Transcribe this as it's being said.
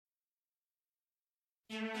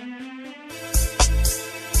Yo,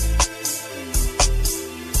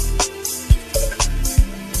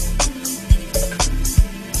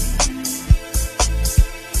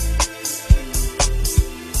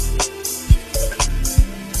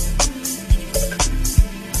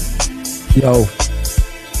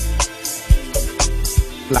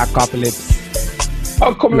 Black Apocalypse.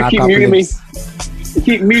 How come you keep muting me? You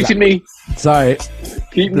keep muting me. Sorry.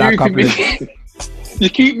 Keep Black muting me. You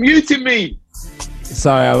keep muting me.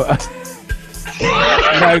 Sorry.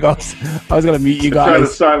 There it goes. I was going to mute you Trying to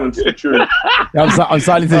guys. silence the truth. Yeah, I'm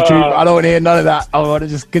silencing the truth. I don't want to hear none of that. I want to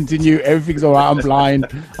just continue. Everything's all right. I'm blind.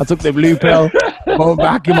 I took the blue pill. I'm going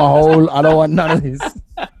back in my hole. I don't want none of this.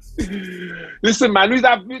 Listen, man, who's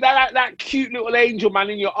that cute little angel, man,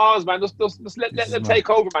 in your arms, man? Just let them take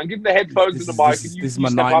over, man. Give them the headphones and the mic. This is my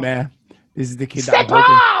nightmare. This is the kid Step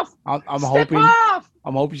that I'm off! hoping. Step off!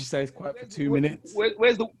 I'm hoping she stays quiet for 2 minutes.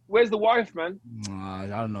 Where's the wife, man? I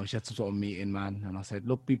don't know. She had some sort of meeting, man. And I said,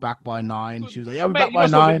 look, be back by 9. She was like, yeah, we're Mate, back you by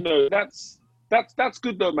must 9. know, that's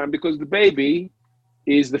good though, man, because the baby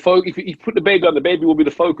is the focus. If you put the baby on, the baby will be the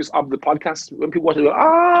focus of the podcast. When people watch it, go,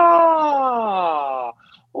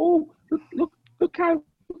 look how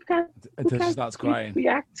Until she starts crying.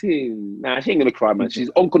 reacting. Nah, she ain't gonna cry, man. She's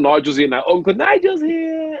Uncle Nigel's here now. Uncle Nigel's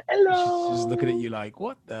here. Hello. She's looking at you like,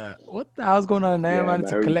 what the hell's going on there, Yeah, man?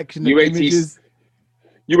 It's a man. collection You of wait till images.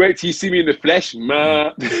 You wait till you see me in the flesh,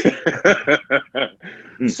 man.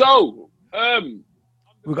 So,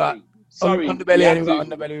 We got sorry, Underbelly. we have We got to-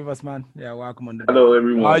 Underbelly with us, man. Yeah, welcome Underbelly. Hello,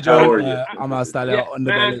 everyone. Hi, How Joe. are you? I'm our style Yeah,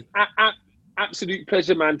 Underbelly. man, absolute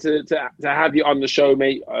pleasure, man, to have you on the show,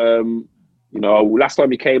 mate. You know, last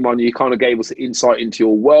time you came on, you kind of gave us an insight into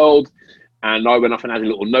your world, and I went off and had a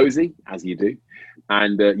little nosy, as you do.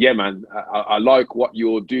 And yeah, man, I like what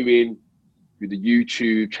you're doing with the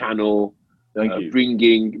YouTube channel. Thank you.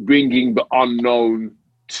 Bringing the unknown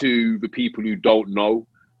to the people who don't know,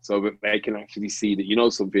 so that they can actually see that you know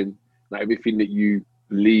something. That everything that you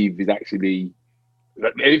believe is actually,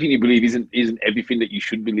 everything you believe isn't everything that you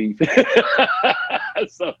should believe.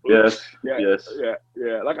 So Yes. yeah.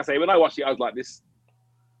 Like I say, when I watched it, I was like this,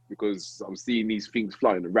 because I'm seeing these things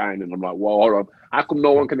flying around, and I'm like, well, hold on, how come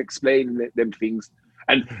no one can explain them things?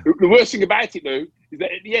 And the worst thing about it, though, is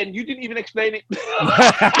that at the end, you didn't even explain it.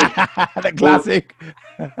 The classic.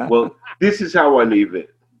 Well, this is how I leave it.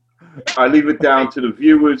 I leave it down to the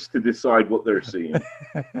viewers to decide what they're seeing.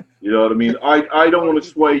 You know what I mean? I don't want to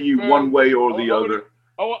sway you one way or the other.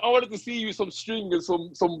 I wanted to see you with some string and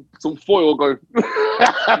some foil going.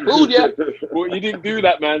 Oh yeah, well, you didn't do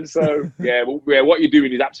that, man. So yeah, what you're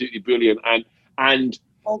doing is absolutely brilliant, and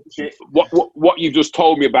what you've just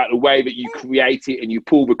told me about the way that you create it and you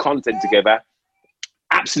pull the content together,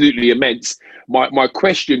 absolutely immense. My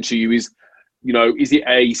question to you is, you know, is it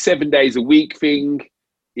a 7 days a week thing?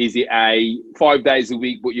 Is it a 5 days a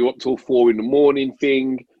week, but you're up till 4 a.m.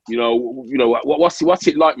 thing? You know, what's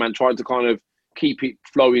it like, man? Trying to kind of keep it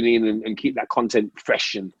flowing in and keep that content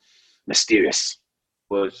fresh and mysterious.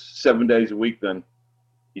 Well, it's 7 days a week. Then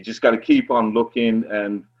you just got to keep on looking,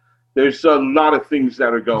 and there's a lot of things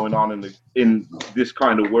that are going on in this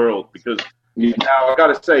kind of world. Because now I got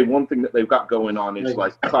to say, one thing that they've got going on is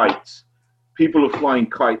like kites. People are flying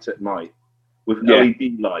kites at night with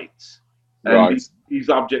LED lights. And these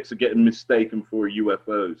objects are getting mistaken for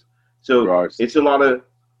UFOs. So it's a lot of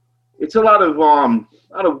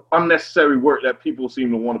unnecessary work that people seem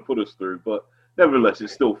to want to put us through. But nevertheless,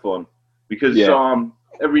 it's still fun because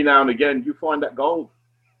every now and again you find that gold.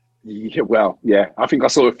 Yeah, well, yeah, I think I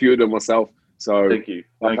saw a few of them myself. So thank you.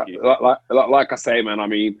 Like I say, man, I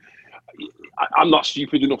mean, I'm not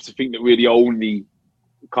stupid enough to think that we're the only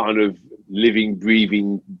kind of living,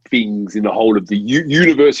 breathing things in the whole of the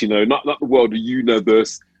universe, you know, not the world, the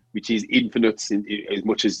universe, which is infinite as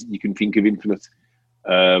much as you can think of infinite,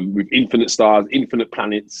 with infinite stars, infinite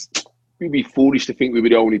planets. We'd be foolish to think we were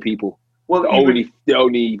the only people, the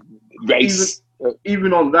only race.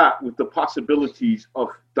 Even on that, with the possibilities of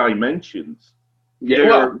dimensions,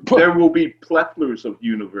 there will be plethoras of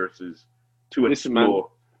universes to explore,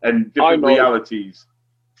 and different realities.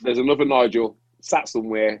 There's another Nigel sat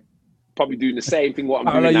somewhere, probably doing the same thing what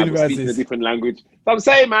I'm doing now, but speaking a different language. So I'm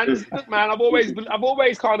saying, man, I've always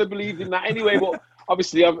kind of believed in that anyway. But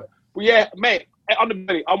obviously, yeah, mate,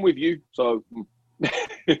 I'm with you. So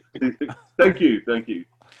thank you.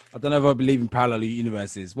 I don't know if I believe in parallel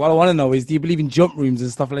universes. What I want to know is, do you believe in jump rooms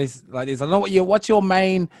and stuff like this? I don't know what's your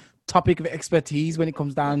main topic of expertise when it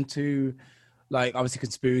comes down to, like, obviously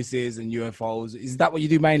conspiracies and UFOs. Is that what you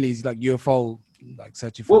do mainly? Is like UFO, like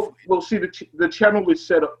searching for? Well, see, the channel is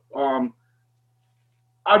set up.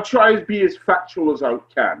 I try to be as factual as I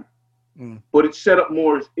can. but it's set up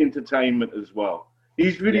more as entertainment as well.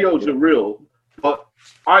 These videos are real, but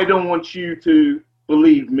I don't want you to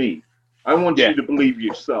believe me. I want you to believe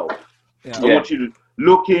yourself. I want you to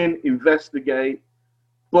look in, investigate.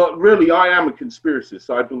 But really, I am a conspiracist.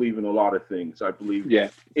 I believe in a lot of things. I believe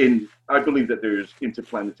I believe that there's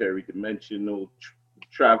interplanetary dimensional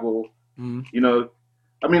travel. You know,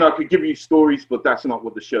 I mean, I could give you stories, but that's not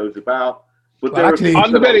what the show's about. But well, actually,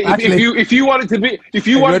 if you wanted to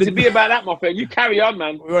be about that, my friend, you carry on,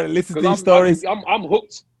 man. We want to listen to these stories. I'm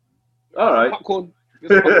hooked. All right. Popcorn.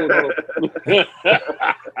 But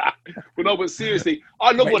no, but seriously,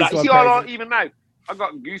 I love all that. See, even now, I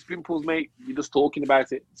got goose pimples, mate. You're just talking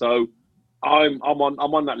about it, so I'm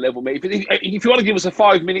on that level, mate. If you want to give us a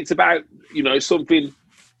 5 minutes about, you know, something,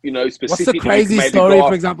 you know, specific. What's the crazy story,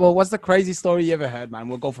 for example? What's the crazy story you ever heard, man?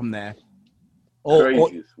 We'll go from there. Or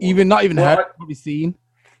even not even heard, probably seen.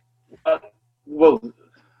 Well,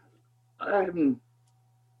 I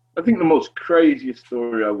think the most craziest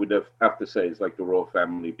story I would have to say is like the royal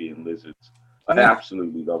family being lizards. I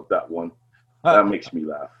absolutely love that one. That makes me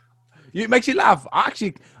laugh. It makes you laugh.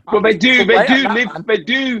 But they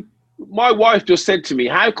do. My wife just said to me,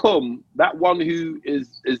 "How come that one who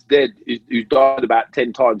is dead, who died about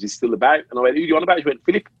 10 times, is still about?" And I went, "Who do you want about?" She went,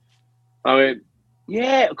 "Philip." I went,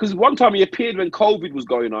 "Yeah," because one time he appeared when COVID was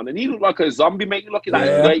going on, and he looked like a zombie, mate. He's like he's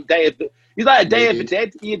like a Day of the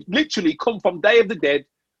Dead. He had literally come from Day of the Dead.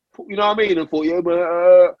 You know what I mean? And thought, yeah,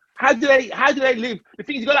 but how do they live? The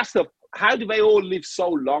thing is, you got to ask them, how do they all live so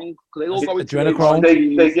long? Because they all go into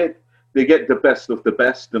adrenochrome. They get the best of the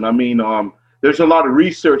best, and I mean, there's a lot of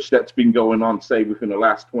research that's been going on, say, within the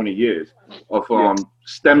last 20 years of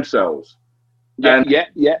stem cells.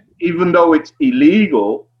 Even though it's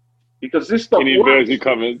illegal, because this stuff works.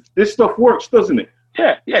 This stuff works, doesn't it?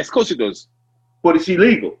 Yeah, of course it does. But it's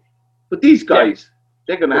illegal. But these guys,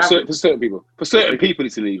 they're going to have it. For certain people. For certain people,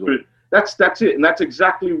 it's illegal. That's it, and that's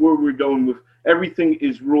exactly where we're going with. Everything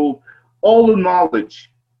is ruled. All the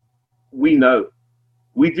knowledge we know.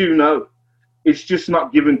 We do know. It's just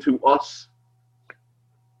not given to us.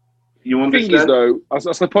 You understand? The thing is, though,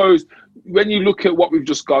 I suppose when you look at what we've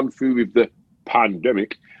just gone through with the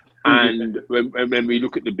pandemic, and when we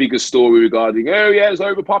look at the bigger story regarding, there's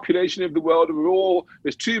overpopulation of the world, and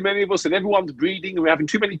there's too many of us, and everyone's breeding, and we're having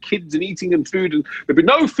too many kids and eating and food, and there'll be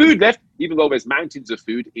no food left, even though there's mountains of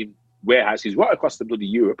food in warehouses right across the bloody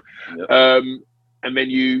Europe. And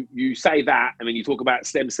then you say that, and then you talk about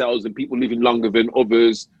stem cells and people living longer than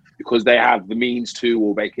others because they have the means to,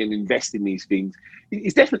 or they can invest in these things.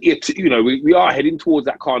 It's definitely we are heading towards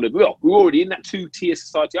that kind of. Well, we're already in that 2-tier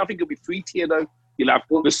society. I think it'll be 3-tier though. You'll have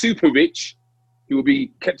the super rich, who will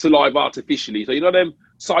be kept alive artificially. So you know them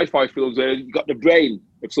sci-fi films where you got the brain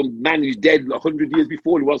of some man who's dead 100 years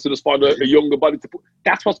before, he wants to just find a younger body to put.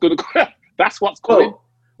 That's what's going to. That's what's coming.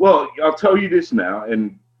 Well, I'll tell you this now,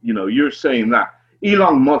 and you're saying that.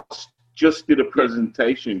 Elon Musk just did a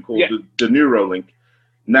presentation called the Neuralink.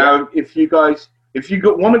 Now, if you want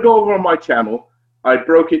to go over on my channel, I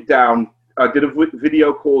broke it down. I did a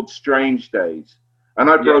video called Strange Days,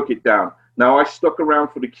 and I broke it down. Now, I stuck around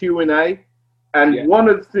for the Q&A, and one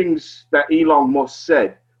of the things that Elon Musk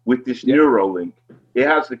said with this Neuralink, it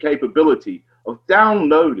has the capability of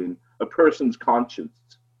downloading a person's conscience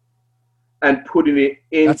and putting it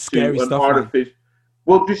into an artificial. Man.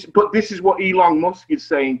 Well, this is what Elon Musk is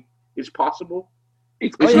saying is possible.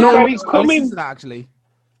 It's coming. Actually,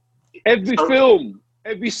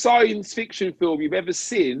 every science fiction film you've ever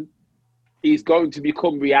seen is going to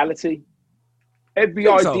become reality. Every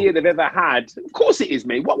idea they've ever had, of course it is,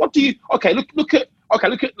 mate. What do you? Okay, look at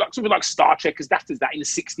like something like Star Trek, because that is that in the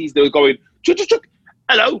 60s they were going,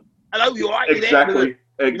 hello, you all right? Exactly.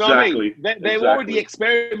 You know what I mean? They're already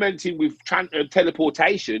experimenting with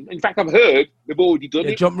teleportation. In fact, I've heard they've already done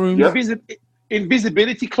it. Jump rooms.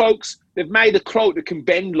 Invisibility cloaks. They've made a cloak that can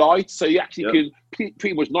bend light, so you actually can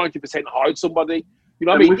pretty much 90% hide somebody. You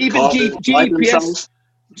know what I mean? Even GPS.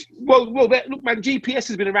 Well, look, man, GPS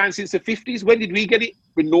has been around since the 50s. When did we get it?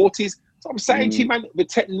 The noughties. So I'm saying to you, man, the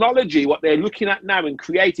technology, what they're looking at now and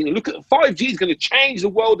creating, and look at 5G is going to change the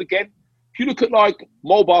world again. If you look at like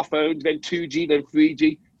mobile phones, then 2G, then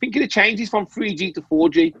 3G, think of the changes from 3G to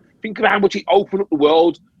 4G. Think of how much it opened up the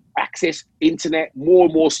world, access, internet, more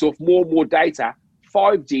and more stuff, more and more data.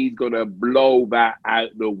 5G is going to blow that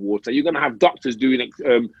out the water. You're going to have doctors doing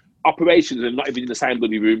operations and not even in the same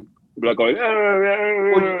bloody room. People are going,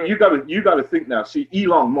 Well, you got to think now. See,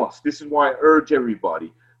 Elon Musk, this is why I urge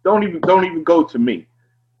everybody, don't even go to me.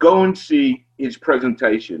 Go and see his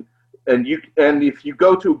presentation. And if you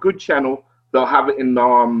go to a good channel, they'll have it in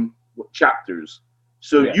chapters.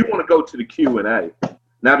 So you want to go to the Q&A.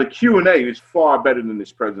 Now, the Q&A is far better than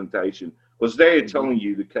this presentation because they are telling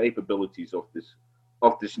you the capabilities of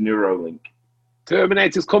this Neuralink.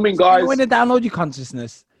 Terminator's coming, guys. When they download your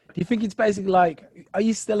consciousness, do you think it's basically like, are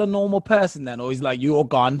you still a normal person then? Or is like you're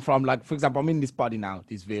gone from, like, for example, I'm in this body now,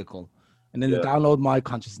 this vehicle, and then they download my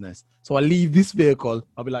consciousness. So I leave this vehicle,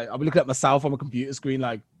 I'll be looking at myself on a computer screen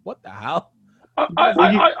like, what the hell?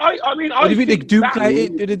 I mean, do you think they duplicate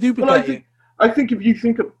it? Do they duplicate it? I think if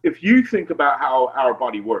you think about how our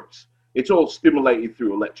body works, it's all stimulated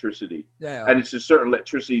through electricity. Yeah. And it's a certain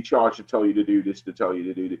electricity charge to tell you to do this, to tell you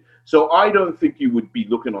to do this. So I don't think you would be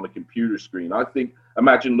looking on a computer screen.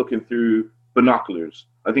 Imagine looking through binoculars.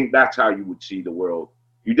 I think that's how you would see the world.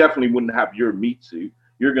 You definitely wouldn't have your meat suit.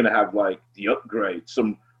 You're going to have like the upgrade,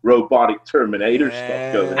 some robotic Terminator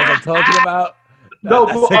stuff going on. I'm talking about. No,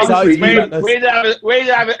 but honestly, he'll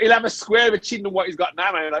have a square of a chin than what he's got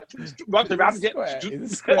now, man. Like, I'll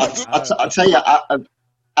tell you,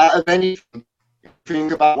 out of anything,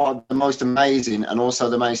 think about what the most amazing and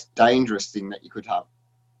also the most dangerous thing that you could have.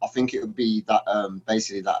 I think it would be that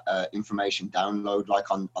basically that information download,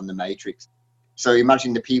 like on the Matrix. So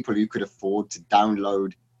imagine the people who could afford to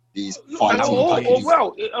download these fighting packages.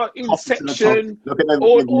 Well, Inception, look at them,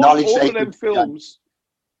 all of them films.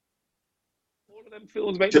 Them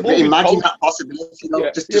films, mate, imagine that possibility,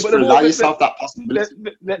 just to allow yourself that possibility.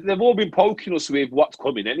 They've all been poking us with what's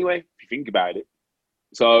coming anyway, if you think about it.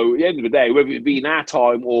 So at the end of the day, whether it be in our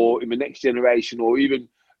time or in the next generation or even,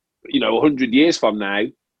 100 years from now,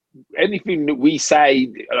 anything that we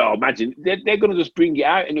say, imagine, they're going to just bring it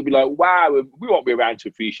out and it'll be like, wow, we won't be around to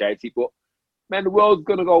appreciate it, but man, the world's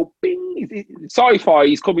going to go, bing,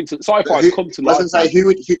 sci-fi's come to life. Doesn't say who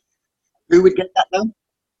would get that though?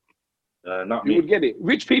 Not me. You would get it.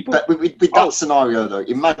 Rich people. But with that scenario, though,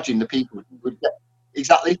 imagine the people would get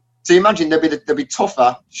exactly. So imagine they'll be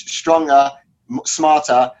tougher, stronger,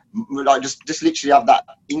 smarter. Like just literally have that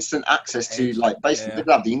instant access to basically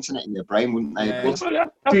they'd have the internet in their brain, wouldn't they? Yeah.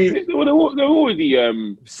 They're already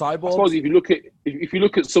cyborgs. I suppose if you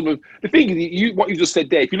look at some of the thing, what you just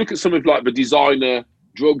said there. If you look at some of like the designer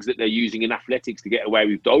drugs that they're using in athletics to get away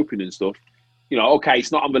with doping and stuff, okay,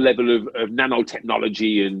 it's not on the level of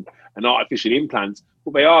nanotechnology and artificial implants,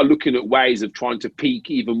 but they are looking at ways of trying to peak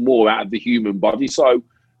even more out of the human body. So,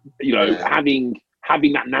 having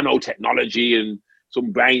that nanotechnology and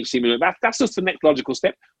some brain stimulant, that's just the next logical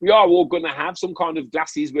step. We are all going to have some kind of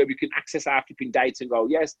glasses where we can access our flipping data and go,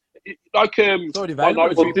 yes, like didn't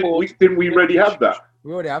we already have that?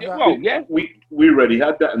 We already have that. Well, yeah, we already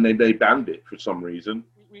had that, and then they banned it for some reason.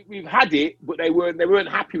 We've had it, but they weren't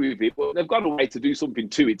happy with it. But they've gone away to do something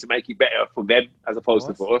to it to make it better for them as opposed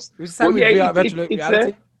to for us. It was the same with VR virtual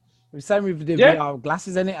reality. It was the same with the VR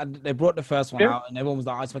glasses in it. And they brought the first one out, and everyone was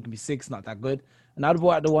like, "Oh, it's making me sick. It's not that good." And now they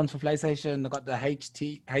brought out the ones for PlayStation. They got the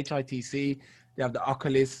HITC. They have the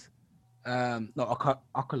Oculus.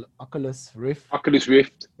 Oculus Rift. Oculus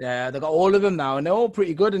Rift. Yeah, they got all of them now, and they're all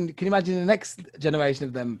pretty good. And can you imagine the next generation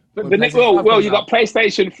of them? You got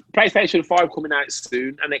PlayStation 5 coming out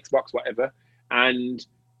soon, and Xbox, whatever. And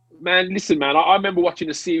man, listen, man, I remember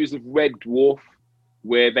watching a series of Red Dwarf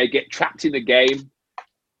where they get trapped in a game,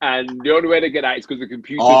 and the only way they get out is because the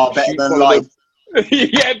computer. Oh, better than life.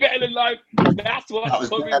 Yeah, better than life. That's what's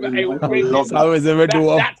coming. That was a Red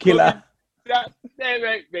Dwarf killer.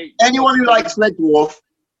 Anyone who likes Red Dwarf,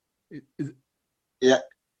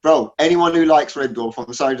 anyone who likes Red Dwarf,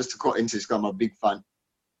 I'm sorry just to cut into this, I'm a big fan.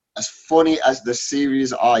 As funny as the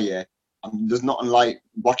series are, there's nothing like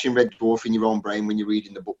watching Red Dwarf in your own brain when you're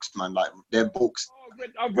reading the books, man. Like their books.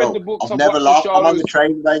 I've read the books. I've never laughed. I'm on the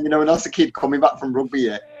train today, when I was a kid coming back from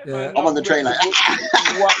rugby, I'm on the train like.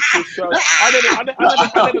 Watch the show. I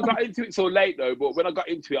never got into it so late though. But when I got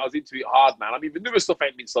into it, I was into it hard, man. I mean, the newer stuff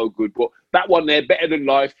ain't been so good, but that one there, Better Than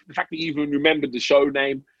Life. The fact that you even remembered the show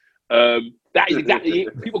name, that is exactly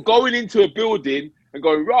it. People going into a building and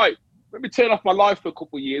going, right, let me turn off my life for a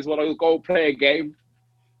couple of years while I go play a game.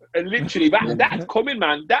 And literally, that's coming,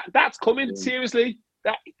 man. That's coming. Seriously,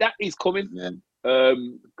 that is coming. Yeah.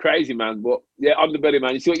 Crazy, man. But yeah, I'm the belly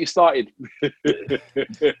man. You see what you started.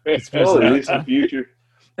 It's the future.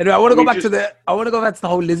 Anyway, I want to go back to the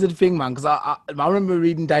whole lizard thing, man. Because I remember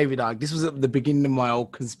reading David Icke. This was at the beginning of my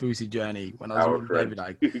old conspiracy journey when I was reading David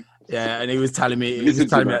Icke. Yeah, and he was telling me, he was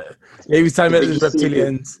telling me about the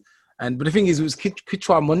reptilians. But the thing is, it was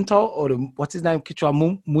Kichwa Munto, or what's his name, Kichwa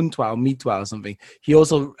Muntwa or Mitwa or something. He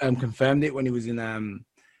also confirmed it when he was in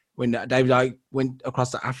when David Icke went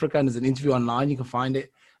across to Africa, and there's an interview online, you can find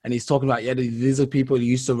it. And he's talking about, the lizard people who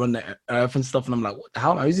used to run the earth and stuff. And I'm like, what the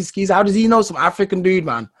hell, man? Who's this geezer? How does he know? Some African dude,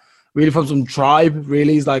 man. Really from some tribe,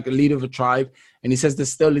 really. He's like a leader of a tribe. And he says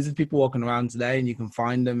there's still lizard people walking around today, and you can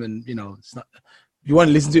find them. And you know, it's not. If you want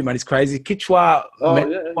to listen to it, man, it's crazy. Kichwa.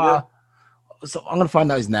 Yeah. So I'm gonna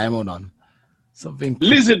find out his name. Hold on. Something.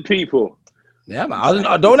 Lizard people. Yeah,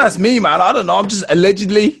 man. Don't ask me, man. I don't know. I'm just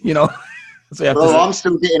allegedly, you know. So I'm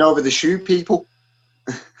still getting over the shoe people.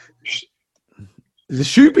 The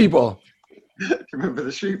shoe people. Remember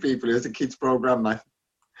the shoe people? It was a kids program, man.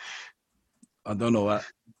 I don't know what.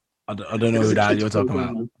 I don't know who that you're talking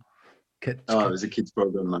about. It was a kids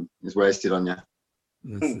program, man. It's wasted on you.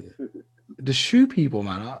 The shoe people,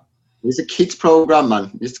 man. It's a kids program,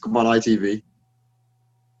 man. It used to come on ITV.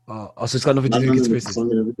 So it's got nothing to do with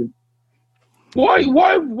conspiracy.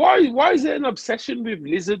 Why is there an obsession with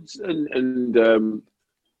lizards and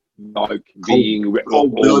like being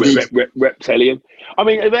reptilian? I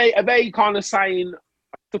mean, are they kind of saying?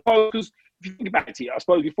 I suppose, because if you think about it, I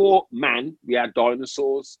suppose before man we had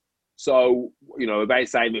dinosaurs. So you know, are they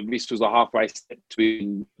saying that this was a halfway step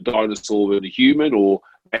between a dinosaur and a human, or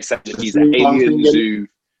are they saying that these are aliens who,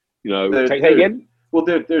 you know, take that again? Well,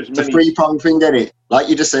 there's many. The three-pronged thing, get it? Like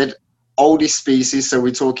you just said, oldest species. So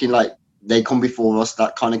we're talking like they come before us.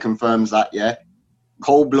 That kind of confirms that, yeah.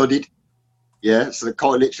 Cold-blooded, yeah. So the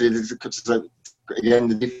cold, literally, so again,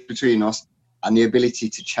 the difference between us and the ability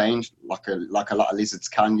to change, like a lot of lizards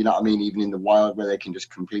can. You know what I mean? Even in the wild, where they can just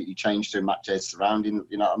completely change to match their surroundings.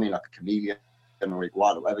 You know what I mean? Like a chameleon or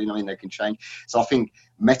iguana, or whatever. You know what I mean? They can change. So I think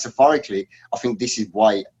metaphorically, I think this is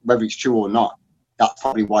why, whether it's true or not, that's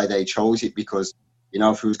probably why they chose it. Because you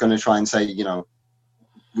know, if we was going to try and say, you know,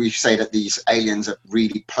 we say that these aliens are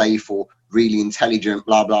really playful, really intelligent,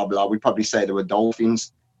 blah, blah, blah, we'd probably say they were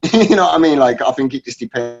dolphins. You know what I mean? Like, I think it just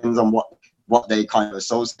depends on what they kind of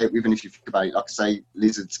associate with. And if you think about it, like I say,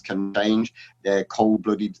 lizards can change. They're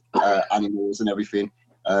cold-blooded animals and everything.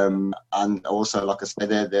 And also, like I say,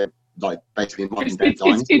 they're like basically modern-day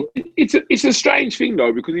dinosaurs. It's a strange thing,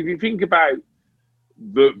 though, because if you think about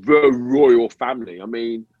the royal family, I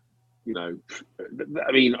mean, you know,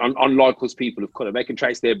 unlike us people of colour, they can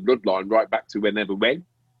trace their bloodline right back to whenever when.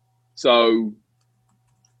 So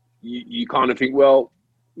you kind of think, well,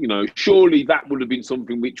 you know, surely that would have been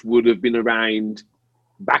something which would have been around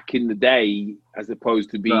back in the day, as opposed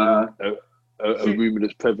to being a rumour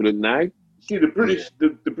that's prevalent now. See,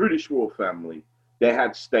 the British royal family, they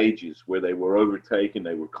had stages where they were overtaken,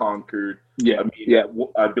 they were conquered. Yeah, I mean,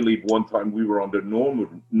 I believe one time we were under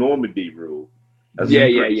Normandy rule.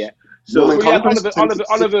 Yeah. So we had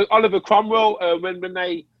Oliver Cromwell when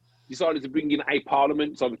they decided to bring in a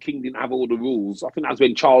parliament, so the king didn't have all the rules. I think that's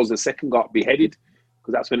when Charles II got beheaded,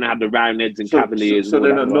 because that's when they had the Roundheads and Cavaliers. So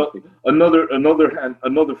then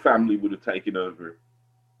another family would have taken over.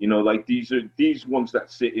 You know, like these ones that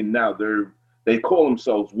sit in now. They call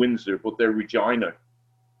themselves Windsor, but they're Regina.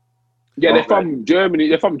 Yeah, they're from Germany.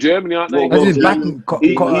 They're from Germany, aren't they?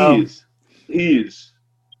 He is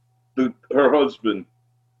her husband.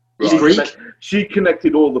 He's Greek. She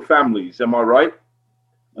connected all the families. Am I right?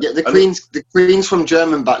 Yeah, the queen's from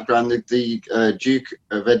German background. The Duke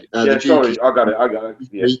of the Duke. Sorry, I got it.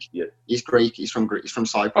 Yeah. He's Greek. He's from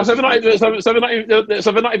Cyprus. Oh, so they're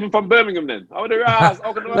not even from Birmingham then. I would have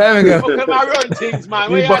Birmingham. How can I run things,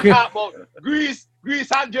 man? Where you at, about Greece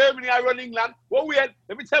and Germany? I run England. What we had?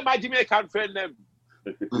 Let me tell my Jamaican friend them.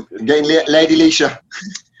 Getting Lady Leisha.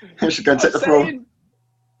 She's going to take the throne.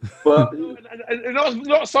 But and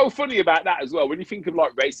what's so funny about that as well, when you think of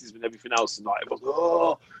like racism and everything else, and like,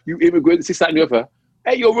 oh, you immigrants, this, that, and the other.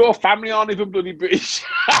 Hey, your royal family aren't even bloody British.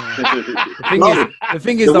 The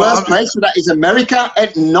thing is, the worst place for that is America,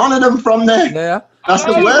 and none of them from there. Yeah, that's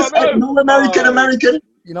the worst. No American.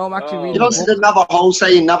 You know, I'm actually reading. You don't see the Navajo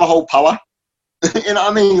saying Navajo power. You know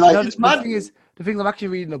what I mean? Like, you know, it's mad. The thing is, I'm actually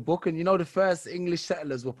reading a book, and you know, the first English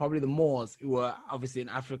settlers were probably the Moors, who were obviously an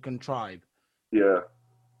African tribe. Yeah.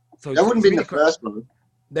 So that wouldn't be the first one.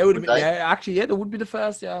 They would have been, they would be the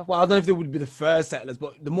first, yeah. Well, I don't know if they would be the first settlers,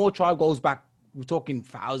 but the Moor tribe goes back, we're talking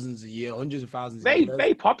thousands a year, hundreds of thousands of years.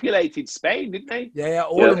 They populated Spain, didn't they? Yeah.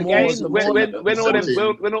 The Moors.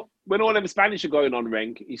 When all them Spanish are going on,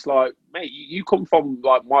 Renk, it's like, mate, you come from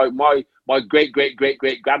like my great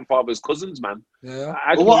grandfather's cousins, man. Yeah.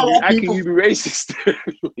 How can you be racist?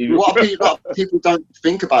 What people don't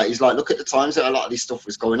think about is like, look at the times that a lot of this stuff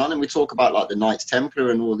was going on, and we talk about like the Knights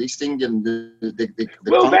Templar and all these things, and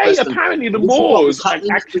apparently the Moors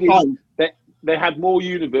actually they had more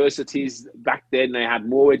universities back then. They had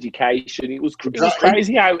more education. It was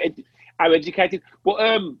crazy how educated. But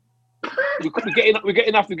we're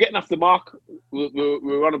getting off the mark.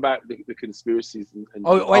 We're on about the conspiracies.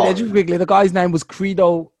 Just quickly, the guy's name was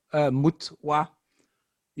Credo Mutwa.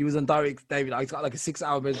 He was on Direct David. He's got like a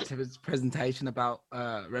 6-hour presentation about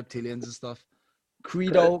reptilians and stuff.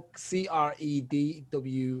 Credo,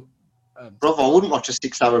 CREDW. Bro, I wouldn't watch a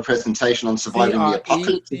 6-hour presentation on surviving the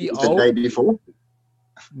apocalypse if it was the day before.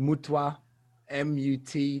 Mutwa,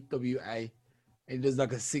 MUTWA. It does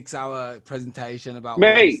like a 6-hour presentation about all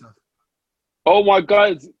this Mate. stuff. Oh my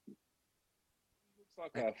God. Looks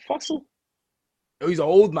like a fossil. Oh, he's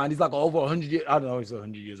old, man. He's like over 100 years. I don't know, he's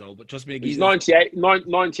 100 years old, but trust me, He's 98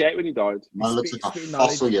 when he died. Man looks like a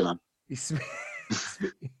fossil, you know. He's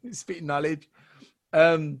spitting knowledge.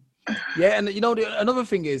 Yeah, and you know, another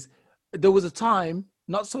thing is, there was a time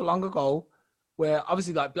not so long ago where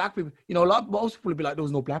obviously like black people, you know, most people would be like, there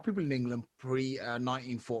was no black people in England pre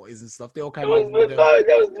 1940s and stuff. They all came over.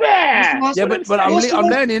 Yeah, but I'm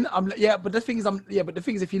learning. But the thing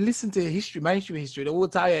is, if you listen to history, mainstream history, they will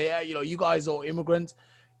tell you, yeah, you know, you guys are immigrants.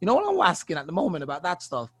 You know what I'm asking at the moment about that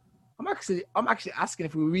stuff? I'm actually asking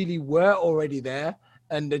if we really were already there,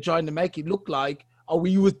 and they're trying to make it look like, oh,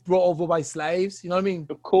 we was brought over by slaves. You know what I mean?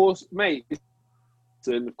 Of course, mate.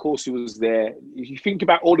 And of course, he was there. If you think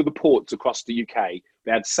about all of the ports across the UK,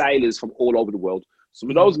 they had sailors from all over the world. Some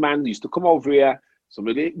of those men used to come over here. Some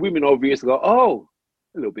of the women over here used to go, oh,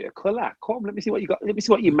 a little bit of colour. Come, let me see what you got. Let me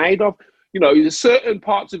see what you're made of. You know, there's certain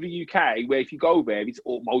parts of the UK where if you go there, it's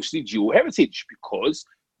mostly dual heritage because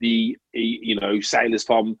the sailors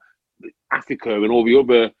from Africa and all the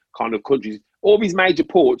other kind of countries. All these major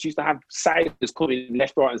ports used to have sailors coming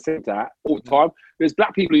left, right, and centre all the time. There's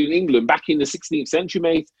black people in England back in the 16th century,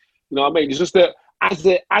 mate. You know what I mean? It's just that as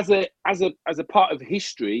a part of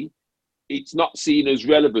history, it's not seen as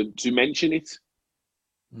relevant to mention it.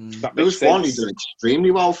 There was one who did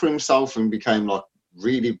extremely well for himself and became like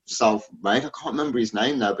really self-made. I can't remember his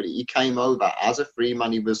name now, but he came over as a free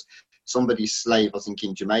man. He was somebody's slave, I think,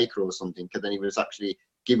 in Jamaica or something. And then he was actually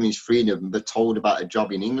given his freedom, but told about a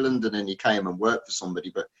job in England, and then he came and worked for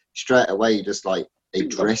somebody. But straight away, just like they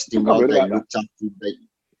dressed him well, they looked after him.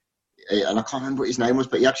 And I can't remember what his name was,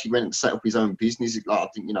 but he actually went and set up his own business. Like I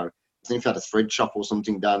think he had a thread shop or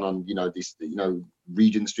something down on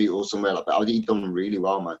Regent Street or somewhere like that. I think he'd done really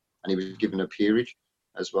well, man, and he was given a peerage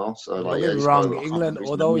as well. So like, yeah, wrong. England,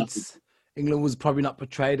 although England was probably not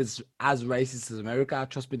portrayed as racist as America.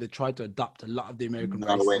 Trust me, they tried to adopt a lot of the American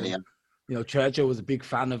racism. You know, Churchill was a big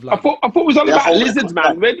fan of like. I thought it was all about lizards,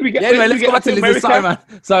 man. Where do we get? Yeah, let's go back to lizards. Sorry, man.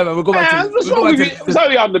 We'll go back to. It's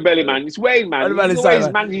only Underbelly, man. It's Wayne, man. He's always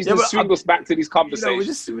managed to swing us back to this conversation.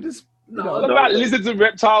 We're just. All about lizards and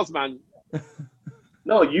reptiles, man.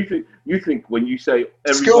 No, you think when you say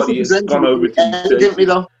everybody has gone over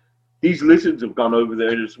to these lizards have gone over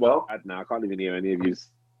there as well. I can't even hear any of you.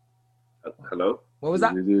 Hello. What was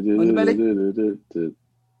that? Underbelly?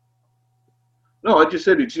 No, I just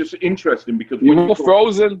said it's just interesting because we're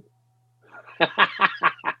frozen.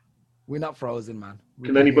 We're not frozen, man.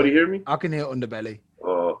 Can anybody hear me? I can hear Underbelly.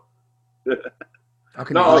 Oh. I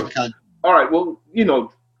can hear it. All right. Well, you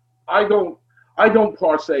know, I don't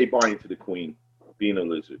per se buy into the Queen being a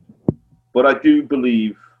lizard, but I do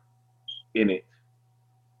believe in it,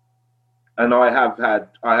 and I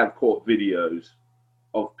have caught videos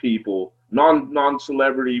of people,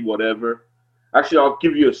 non-celebrity, whatever. Actually, I'll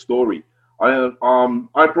give you a story.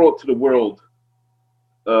 I brought to the world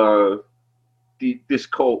this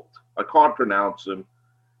cult. I can't pronounce them,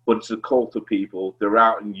 but it's a cult of people. They're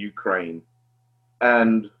out in Ukraine,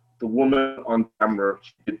 and the woman on camera,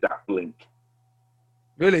 she did that blink.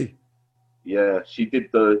 Really? Yeah, she did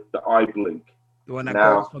the eye blink. The one that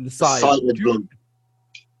goes from the side. She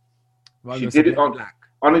did it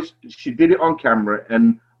she did it on camera,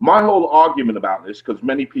 and my whole argument about this, because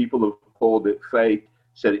many people have called it fake,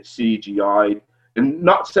 said it's CGI'd, and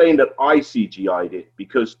not saying that I CGI'd it,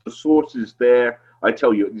 because the source is there. I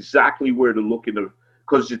tell you exactly where to look in it,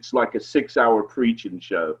 because it's like a 6-hour preaching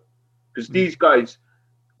show. Because these guys,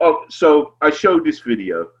 so I showed this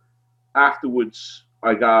video. Afterwards,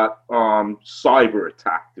 I got cyber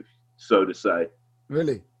attacked, so to say.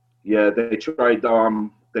 Really? Yeah, they tried,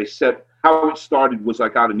 they said, how it started was I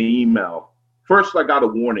got an email. First, I got a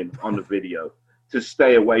warning on the video to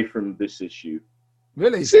stay away from this issue.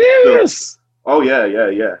 Really? Serious? Oh, yeah.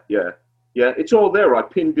 It's all there. I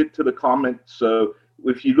pinned it to the comments. So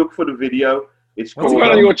if you look for the video, it's called...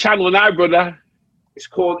 What's on your channel now, brother? It's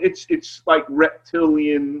called, it's like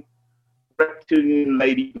reptilian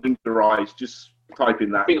lady blink her eyes. Just type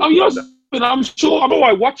in that. Oh, yes. I'm sure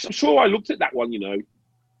I looked at that one, you know.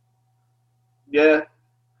 Yeah.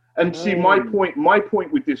 And see, my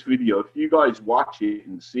point with this video, if you guys watch it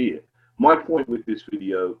and see it, my point with this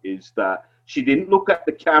video is that she didn't look at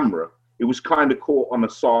the camera. It was kind of caught on the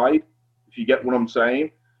side, if you get what I'm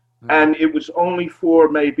saying. And it was only for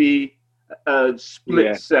maybe a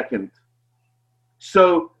split second.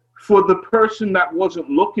 So for the person that wasn't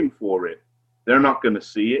looking for it, they're not going to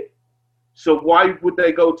see it. So why would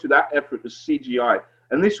they go to that effort to CGI?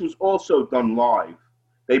 And this was also done live.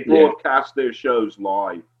 They broadcast their shows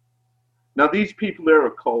live. Now, these people, they're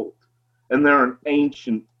a cult, and they're an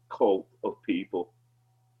ancient cult of people.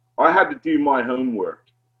 I had to do my homework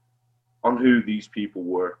on who these people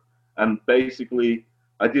were. And basically,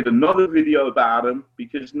 I did another video about them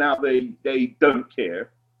because now they don't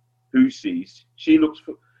care who sees. She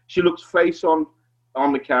looks face on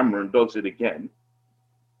the camera and does it again.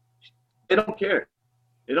 They don't care.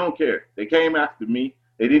 They don't care. They came after me.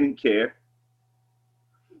 They didn't care.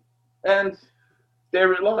 And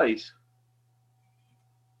there it lies.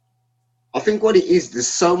 I think what it is, there's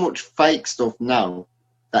so much fake stuff now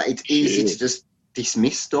that it's easy to just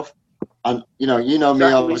dismiss stuff. And you know me,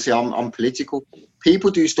 obviously I'm political.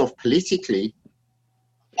 People do stuff politically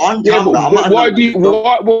on camera.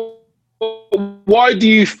 Why do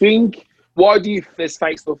you think there's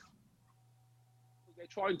fake stuff? They're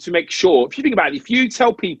trying to make sure. If you think about it, if you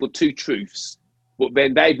tell people two truths, but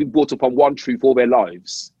then they've been brought up on one truth all their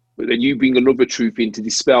lives, but then you bring another truth in to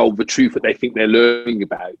dispel the truth that they think they're learning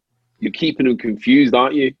about, you're keeping them confused,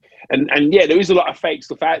 aren't you? And yeah, there is a lot of fake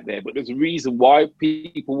stuff out there, but there's a reason why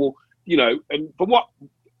people will, and from what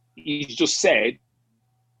he's just said,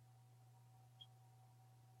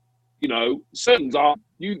 certain are,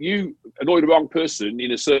 you annoy the wrong person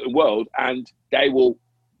in a certain world and they will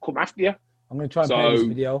come after you. I'm going to try and play this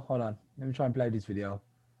video. Hold on. Let me try and play this video.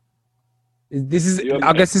 Is this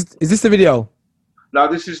the video?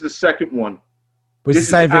 No, this is the second one. But it's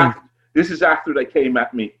the same thing. This is after they came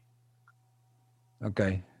at me.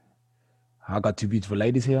 Okay. I got two beautiful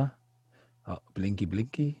ladies here. Oh, blinky,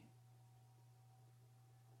 blinky.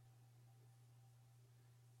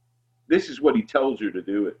 This is what he tells you to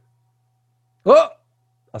do it. Oh,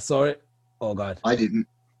 I saw it. Oh God, I didn't.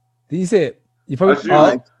 Did you see it? You probably.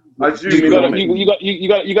 I zoomed in on it.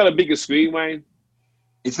 You got a bigger screen, Wayne.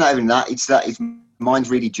 It's not even that. It's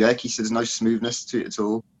mine's really jerky, so there's no smoothness to it at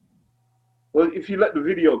all. Well, if you let the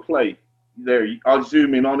video play, there, I'll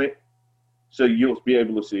zoom in on it, so you'll be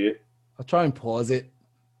able to see it. I'll try and pause it.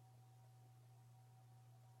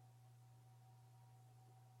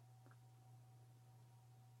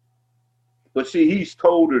 But see, he's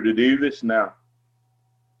told her to do this now.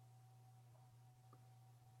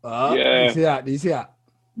 Yeah. Do you see that? Do you see that?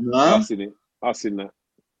 No. I've seen it. I've seen that.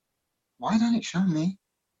 Why don't it show me?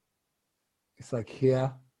 It's like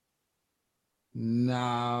here.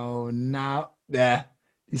 Now, there.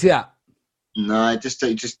 You see that? No, it just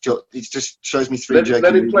shows me three jerky.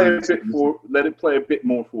 Let it play a bit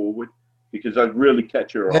more forward because I'd really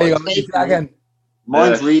catch your eye. There you go. You see that again?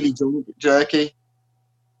 Mine's really jerky.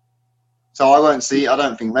 So I won't see it, I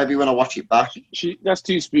don't think. Maybe when I watch it back. That's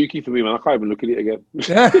too spooky for me, man. I can't even look at it again.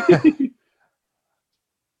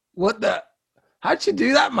 What the? How'd you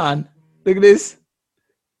do that, man? Look at this.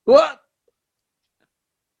 What?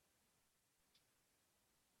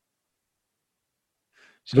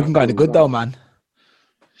 She's looking kind of good, though, man.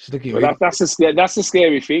 She's looking really... That's the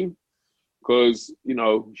scary thing. Because,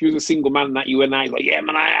 if you was a single man that you went out, like, yeah,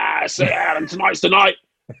 man, tonight's the night.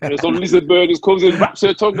 And some lizard bird just comes and wraps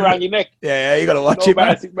her tongue around your neck. Yeah, you gotta watch it,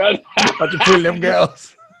 man. Watch it pull them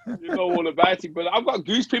girls. You know all about it, but I've got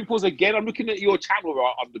goose pimples again. I'm looking at your channel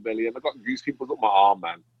right on the belly, and I've got goose pimples up my arm,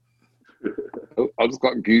 man. I've just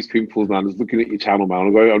got goose pimples, man. Just looking at your channel,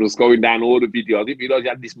 man. I'm just going down all the videos. I didn't realize you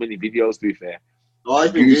had this many videos, to be fair. Oh,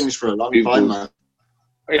 I've been doing this for a long time, man.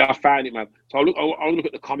 Yeah, I found it, man. So I'll look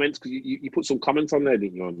at the comments because you put some comments on there,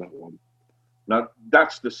 didn't you, on that one? Now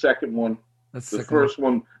that's the second one. The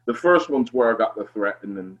first one's where I got the threat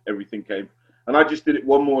and then everything came. And I just did it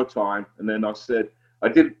one more time. And then I said,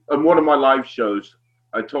 on one of my live shows,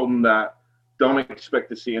 I told them that don't expect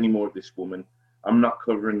to see any more of this woman. I'm not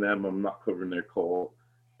covering them. I'm not covering their call.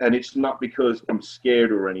 And it's not because I'm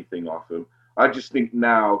scared or anything off them. I just think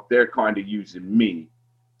now they're kind of using me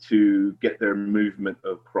to get their movement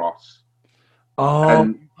across.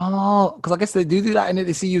 Because I guess they do that, and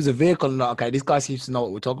they see you as a vehicle, and like, okay, this guy seems to know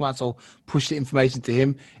what we're talking about, so push the information to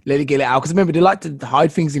him, let it get it out. Because remember, they like to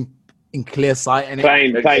hide things in clear sight, and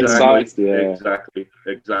plain sight. Yeah,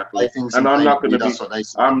 exactly. And I'm not going to be,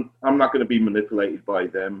 I'm not going to be manipulated by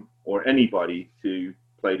them or anybody to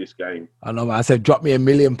play this game. I know, man. I said, drop me £1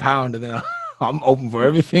 million, and then I'm open for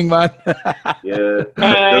everything, man. Yeah.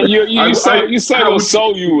 You said on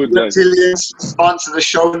soul you would. Reptilians sponsor the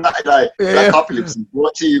show that day. Yeah. Apocalypse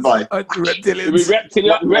brought to you by Reptilians.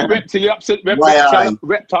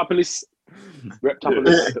 Reptopolis.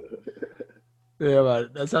 Yeah, man.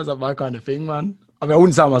 That sounds like my kind of thing, man. I mean, I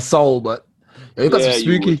wouldn't sound my soul, but you got some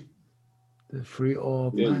spooky. The free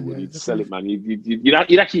orb. Yeah, man, you would. yeah, You'd that's sell a- it, man.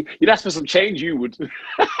 You'd ask for some change. You would.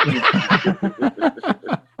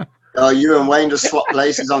 You and Wayne just swap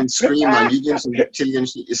places on screen, man. You doing some reptilian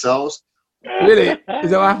shit yourselves. Really?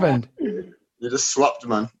 Is that what happened? You just swapped,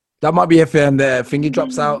 man. That might be if the thingy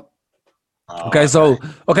drops out. Oh, Okay, so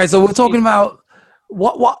we're talking about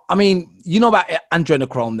what I mean, you know about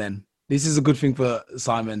adrenochrome then. This is a good thing for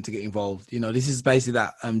Simon to get involved. You know, this is basically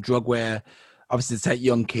that drug where obviously to take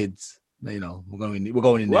young kids, you know, we're going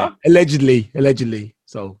in there. What? Allegedly.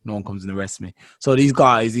 So no one comes and arrests me. So these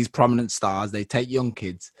guys, these prominent stars, they take young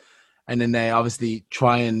kids and then they obviously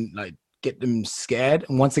try and like get them scared.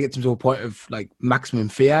 And once they get them to a point of like maximum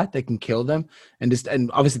fear, they can kill them. And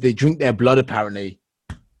obviously they drink their blood apparently.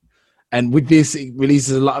 And with this, it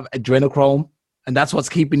releases a lot of adrenochrome. And that's what's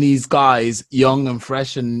keeping these guys young and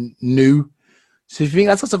fresh and new. So you think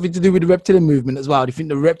that's got something to do with the reptilian movement as well? Do you think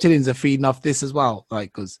the reptilians are feeding off this as well?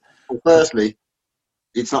 Like, because firstly,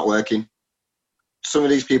 it's not working. Some of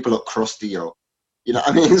these people look crusty, yo. You know what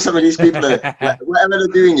I mean? Some of these people, are, like, whatever they're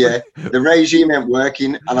doing, the regime ain't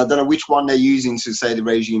working. And I don't know which one they're using to say the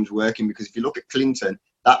regime's working. Because if you look at Clinton,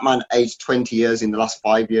 that man aged 20 years in the last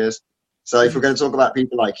 5 years. So if we're going to talk about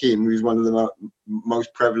people like him, who's one of the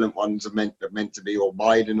most prevalent ones are meant to be, or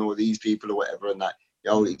Biden, or these people, or whatever, and that,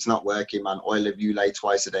 it's not working, man. Oil of Ulay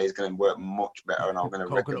twice a day is going to work much better, and I'm going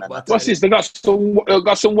to recommend that. What's this? They got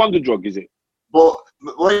some wonder drug, is it? But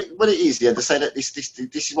what it is, they say that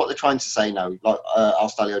this is what they're trying to say now. Like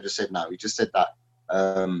Alstalio just said now, he just said that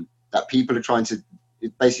that people are trying to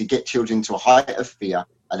basically get children into a height of fear.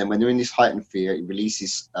 And then when they're in this heightened fear, it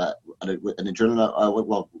releases an adrenaline,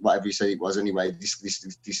 well, whatever you say it was anyway,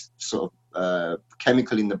 this sort of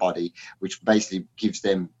chemical in the body, which basically gives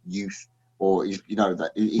them youth, or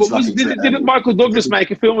that it's like. Didn't Michael Douglas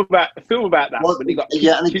make a film about that? Well, when he got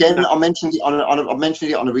and again, I mentioned it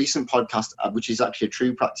on a recent podcast, which is actually a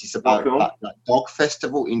true practice about that dog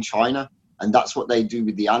festival in China. And that's what they do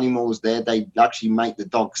with the animals there. They actually make the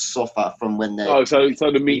dogs suffer from when they. Oh, so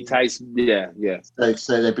the meat tastes, yeah.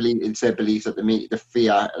 So they believe it's their belief that the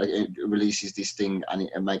fear it releases this thing and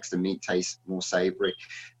it makes the meat taste more savoury.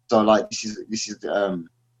 So like this is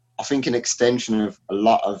I think an extension of a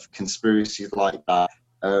lot of conspiracies like that.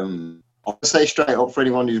 I'll say straight up for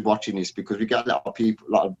anyone who's watching this, because we get a lot of people,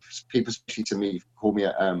 especially to me, call me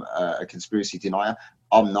a conspiracy denier.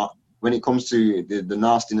 I'm not. When it comes to the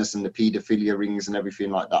nastiness and the paedophilia rings and everything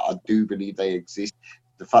like that, I do believe they exist.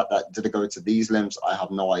 The fact that did it go to these lengths, I have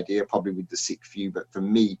no idea, probably with the sick few. But for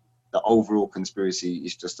me, the overall conspiracy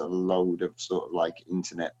is just a load of sort of like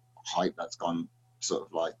internet hype that's gone sort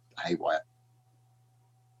of like haywire,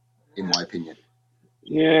 in my opinion.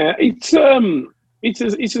 Yeah, it's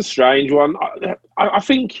a strange one. I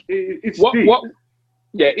think it's what deep. what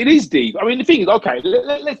yeah, it is deep. I mean, the thing is, okay,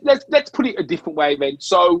 let's put it a different way then.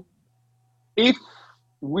 So, if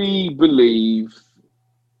we believe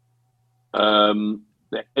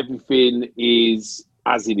that everything is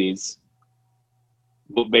as it is,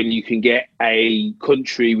 but then you can get a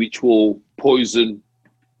country which will poison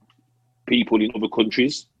people in other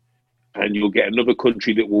countries, and you'll get another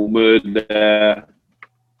country that will murder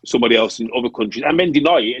somebody else in other countries, and then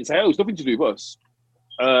deny it and say, "Oh, it's nothing to do with us."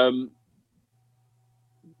 That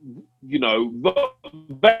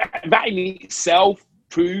in itself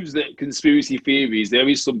proves that conspiracy theories, there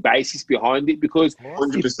is some basis behind it, because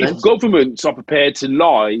if governments are prepared to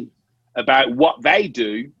lie about what they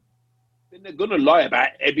do, then they're going to lie about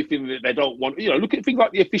everything that they don't want. Look at things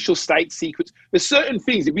like the official state secrets. There's certain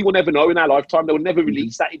things that we will never know in our lifetime. They will never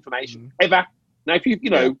release that information, ever. Now, if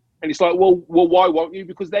and it's like, well, why won't you?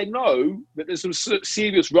 Because they know that there's some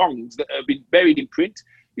serious wrongs that have been buried in print.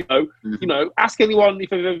 Ask anyone if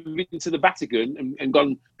they've ever been to the Vatican and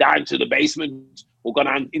gone down to the basement or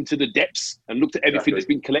gone into the depths and looked at everything that's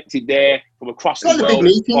been collected there from across the world,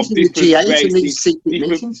 of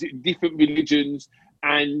different religions,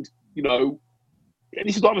 and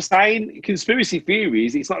this is what I'm saying. Conspiracy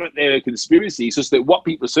theories, it's not that they're a conspiracy, it's just that what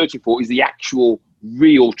people are searching for is the actual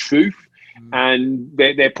real truth. And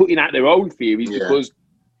they're putting out their own theories because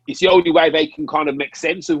it's the only way they can kind of make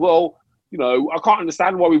sense of, well, I can't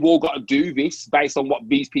understand why we've all got to do this based on what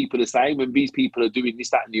these people are saying when these people are doing this,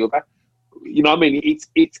 that, and the other. You know what I mean? It's.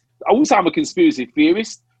 I wouldn't say I'm a conspiracy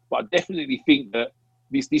theorist, but I definitely think that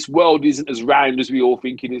this world isn't as round as we all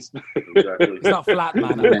think it is. Exactly. It's not flat,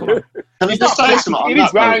 man. Come on. It's not flat. It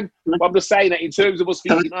is round. But I'm just saying that in terms of us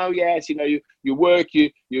thinking, oh yes, you work, you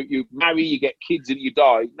marry, you get kids, and you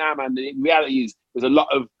die. Nah, man. The reality is there's a lot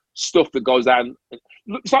of stuff that goes on.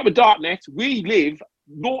 It's like the dark net. We live.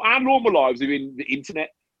 Our normal lives are in the internet.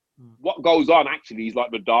 what goes on actually is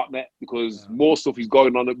like the darknet, because more stuff is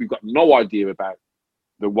going on that we've got no idea about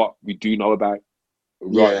than what we do know about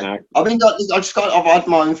right now. I mean, I've had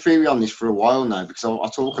my own theory on this for a while now, because I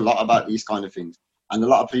talk a lot about these kind of things, and a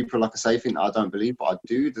lot of people, like I say, think that I don't believe, but I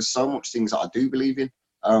do. There's so much things that I do believe in.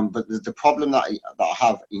 But the problem that I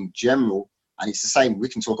have in general, and it's the same, we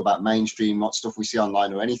can talk about mainstream, what stuff we see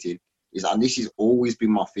online or anything, is, and this has always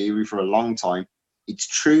been my theory for a long time, it's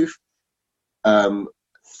truth,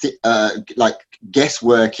 like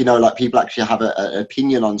guesswork, like people actually have an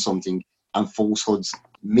opinion on something, and falsehoods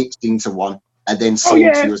mixed into one, and then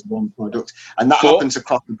sold to you as one product. And that happens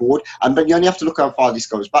across the board. But you only have to look how far this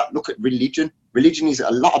goes back. Look at religion. Religion is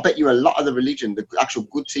I bet you a lot of the religion, the actual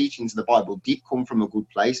good teachings of the Bible, did come from a good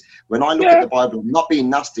place. When I look at the Bible, not being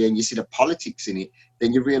nasty, and you see the politics in it,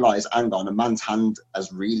 then you realise, hang on, a man's hand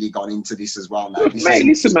has really gone into this as well now. Mate,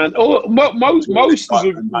 listen, man.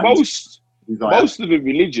 Most of the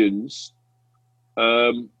religions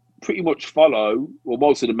pretty much follow, or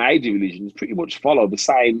most of the major religions pretty much follow the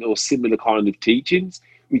same or similar kind of teachings,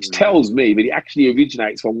 which tells me that it actually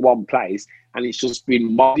originates from one place, and it's just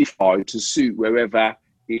been modified to suit wherever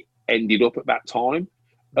it ended up at that time.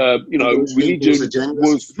 Religion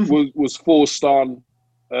was forced on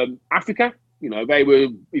Africa. They were,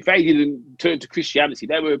 if they didn't turn to Christianity,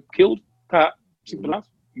 they were killed. Simple as.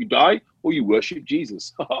 You die or you worship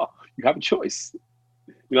Jesus. You have a choice.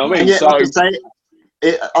 You know what I mean? Yeah, like I say,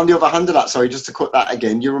 on the other hand of that, sorry, just to cut that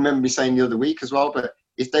again, you remember me saying the other week as well, but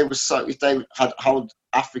if they had held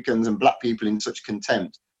Africans and black people in such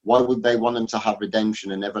contempt, why would they want them to have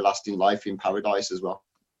redemption and everlasting life in paradise as well?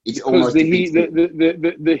 It's because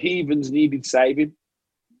the heathens needed saving.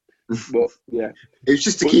 But yeah, it was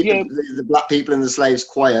just to keep the black people and the slaves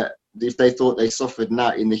quiet. If they thought they suffered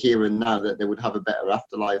now in the here and now, that they would have a better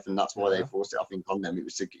afterlife, and that's why they forced it, I think, on them. It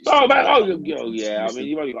was to yeah. I mean,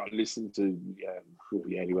 you've only got to listen to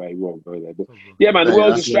anyway, we won't go there. But yeah, man, the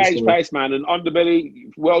world's a strange place, man. And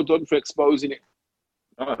Underbelly, well done for exposing it.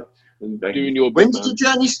 Doing your when did your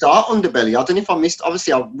journey start, Underbelly? I don't know if I missed.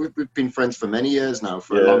 Obviously, we've been friends for many years now,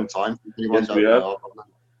 for a long time. Yes, we have.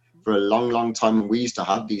 For a long time, and we used to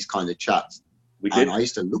have these kind of chats. And I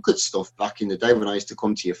used to look at stuff back in the day when I used to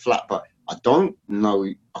come to your flat, but I don't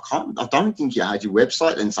know. I don't think you had your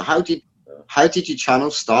website. And so, how did your channel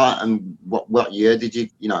start, and what year did you,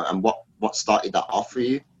 and what started that off for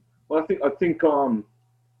you? Well, I think. All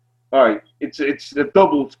right, it's the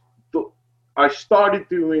double. I started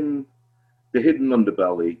doing the Hidden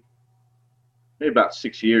Underbelly maybe about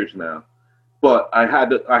 6 years now, but I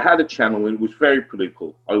had a channel, and it was very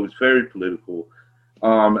political. I was very political.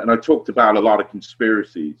 And I talked about a lot of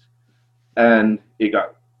conspiracies, and it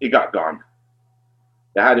got gone.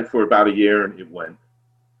 I had it for about a year, and it went.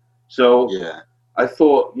 So I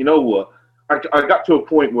thought, you know what? I got to a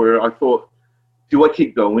point where I thought, do I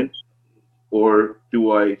keep going, or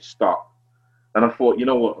do I stop? And I thought, you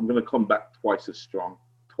know what? I'm going to come back twice as strong,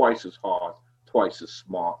 twice as hard, twice as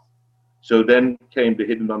smart. So then came the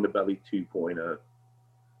Hidden Underbelly 2.0,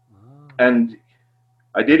 and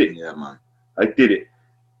I did it. Yeah, man. I did it,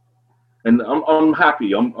 and I'm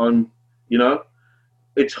happy. I'm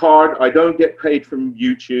it's hard. I don't get paid from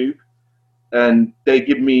YouTube, and they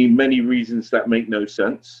give me many reasons that make no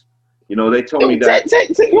sense. They tell me that.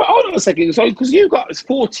 Hold on a second. So, because you've got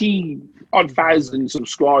 40,000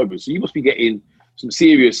 subscribers, so you must be getting some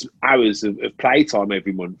serious hours of playtime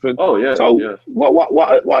every month. And oh yeah. So yeah. What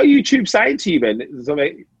are YouTube saying to you then? It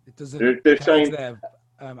doesn't. They're saying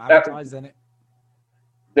advertising it.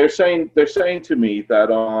 They're saying to me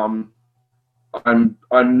that I'm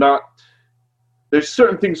not. There's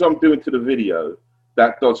certain things I'm doing to the video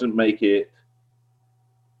that doesn't make it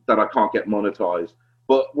that I can't get monetized.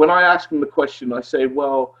 But when I ask them the question, I say,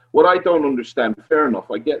 well, what I don't understand, fair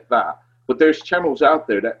enough, I get that. But there's channels out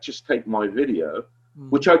there that just take my video,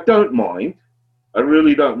 which I don't mind. I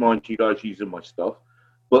really don't mind you guys using my stuff.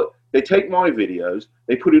 But they take my videos,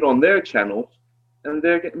 they put it on their channels, and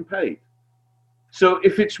they're getting paid. So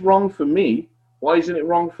if it's wrong for me, why isn't it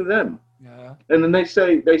wrong for them? Yeah. And then they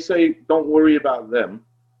say, don't worry about them,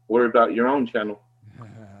 worry about your own channel.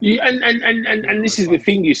 Yeah, and this is the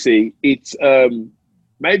thing, you see, it's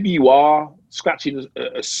maybe you are scratching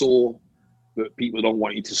a sore that people don't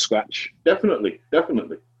want you to scratch. Definitely. That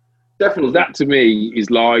to me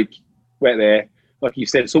is like right there, like you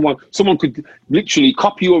said, someone could literally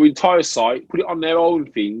copy your entire site, put it on their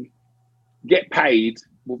own thing, get paid,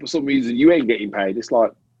 but for some reason you ain't getting paid. It's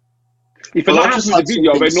like, if they're not happy with the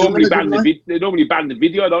video, they normally ban the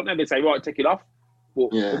video, don't they? They say, right, take it off.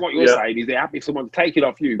 But what you're saying is they're happy if someone take it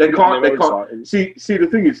off you. They can't. See, the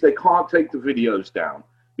thing is, they can't take the videos down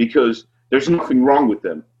because there's nothing wrong with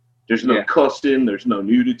them. There's no cussing, there's no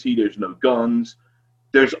nudity, there's no guns,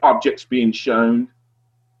 there's objects being shown.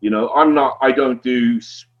 You know, I don't do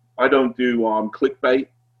clickbait,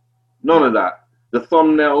 none of that. The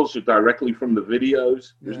thumbnails are directly from the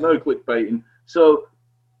videos. There's no clickbaiting. So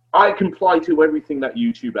I comply to everything that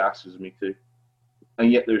YouTube asks me to,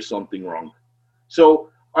 and yet there's something wrong. So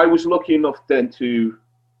I was lucky enough then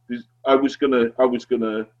I was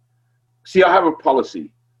gonna see, I have a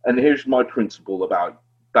policy, and here's my principle about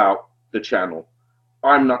the channel.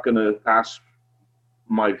 I'm not gonna ask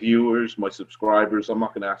my viewers, my subscribers, I'm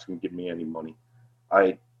not gonna ask them to give me any money.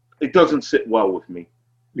 It doesn't sit well with me.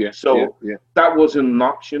 So that wasn't an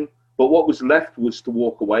option. But what was left was to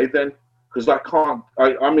walk away then, because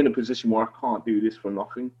I'm in a position where I can't do this for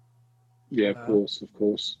nothing. Yeah, of course.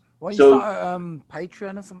 Why don't you start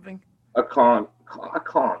Patreon or something? I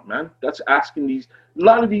can't, man. That's asking a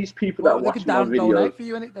lot of these people that watch my videos. Donate for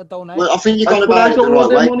you, innit? They'll donate. Well, I think you've gone about it the right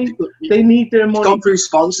way. Money. They need their money. You've gone through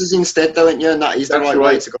sponsors instead, don't you? And that is the right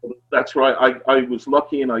way to go. That's right. I was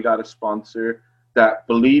lucky and I got a sponsor that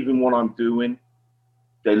believe in what I'm doing.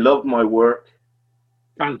 They love my work.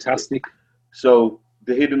 Fantastic. So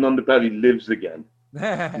the Hidden Underbelly lives again.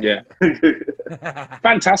 Yeah.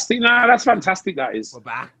 Fantastic. No, that's fantastic. That is. We're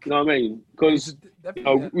back. You know what I mean? Because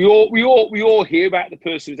we all hear about the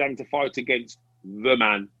person who's having to fight against the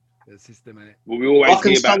man. The system, innit? But we always I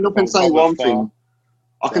can hear stand about up and say one far. thing.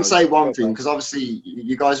 I can say one thing, because obviously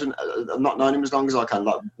you guys have not known him as long as I can.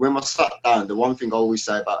 Like, when I sat down, the one thing I always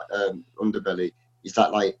say about Underbelly is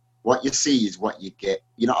that, like, what you see is what you get.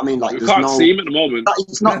 You know what I mean? Like, You can't see him at the moment.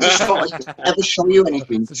 It's not to ever show you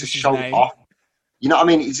anything to show off. You know what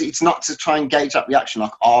I mean? It's not to try and gauge that reaction,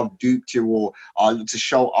 like, I've duped you, or to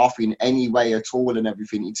show off in any way at all and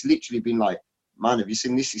everything. It's literally been like, man, have you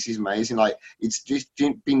seen this? This is amazing. Like, it's just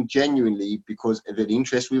been genuinely because of an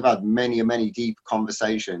interest. We've had many deep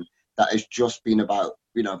conversation that has just been about,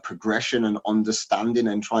 you know, progression and understanding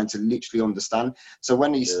and trying to literally understand. So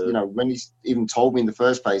when he's, you know, when he's even told me in the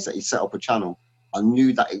first place that he set up a channel, I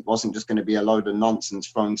knew that it wasn't just going to be a load of nonsense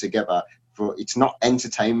thrown together. For it's not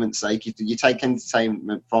entertainment's sake. If you take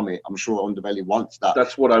entertainment from it, I'm sure Underbelly wants that.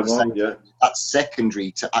 That's what I want. Yeah, that's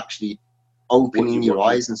secondary to actually opening your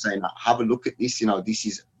eyes and saying, have a look at this. You know, this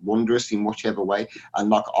is wondrous in whichever way. And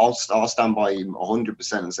like, I'll stand by him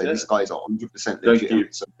 100% and say this guy's 100%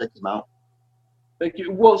 legit. So check him out. Thank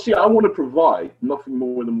you. Well, see, I want to provide nothing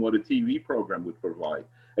more than what a TV program would provide,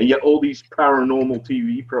 and yet all these paranormal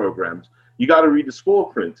TV programs, you got to read the small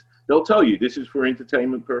print. They'll tell you this is for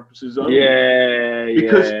entertainment purposes only.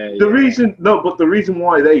 Because the reason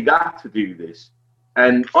why they got to do this,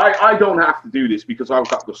 and I don't have to do this because I've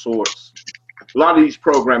got the source. A lot of these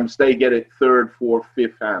programs, they get it third, fourth,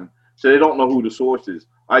 fifth hand, so they don't know who the source is.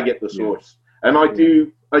 I get the source, and I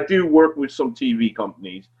do work with some TV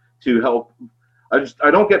companies to help.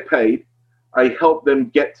 I don't get paid. I help them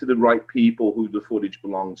get to the right people who the footage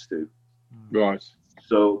belongs to. Right.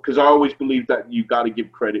 So, because I always believe that you got to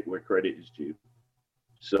give credit where credit is due.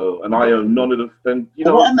 So, and I own none of them. And you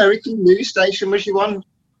know, what American news station was you on?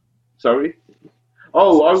 Sorry.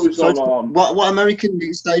 Oh, I was on. What American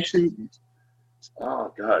news station?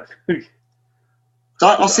 Oh God.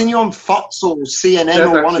 I've seen you on Fox or CNN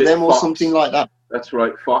or one of them or something like that. That's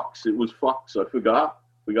right, Fox. It was Fox. I forgot.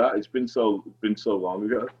 It's been so long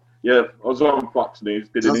ago. Yeah, I was on Fox News.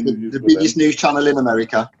 Did an interview. The biggest news channel in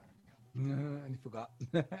America. I forgot.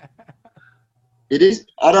 It is.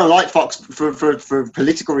 I don't like Fox for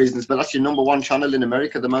political reasons, but that's your #1 channel in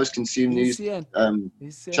America, the most consumed news.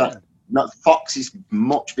 No, Fox is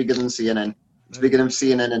much bigger than CNN. It's bigger than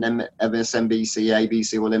CNN and MSNBC,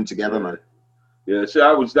 ABC, all them together, man. Yeah, so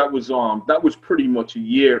that was pretty much a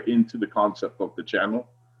year into the concept of the channel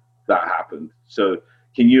that happened. So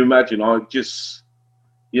can you imagine? I just,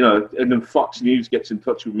 you know, and then Fox News gets in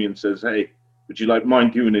touch with me and says, "Hey, would you like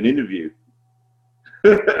mind doing an interview?"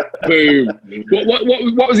 Boom.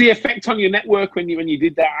 What was the effect on your network when you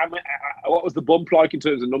did that? What was the bump like in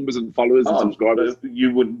terms of numbers and followers and subscribers?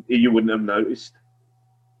 You wouldn't have noticed.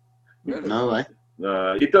 No way.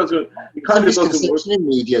 It doesn't. It kind of doesn't work in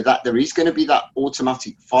media that there is going to be that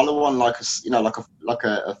automatic follow-on, like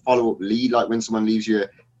a follow-up lead, like when someone leaves you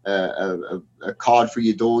a card through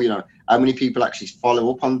your door. You know, how many people actually follow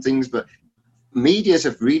up on things? But media is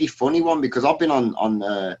a really funny one, because I've been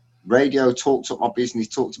on radio, talked up my business,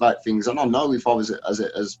 talked about things, and I know if I was as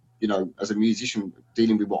a musician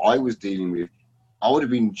dealing with what I was dealing with, I would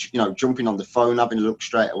have been, you know, jumping on the phone, having a look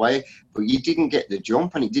straight away. But you didn't get the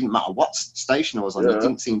jump, and it didn't matter what station I was on. You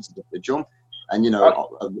didn't seem to get the jump. And you know,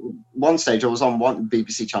 one stage I was on one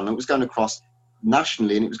BBC channel. It was going across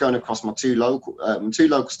nationally, and it was going across my two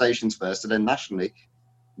local stations first, and then nationally.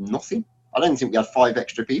 nothing. I don't think we had 5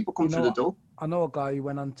 extra people come through the door. I know a guy who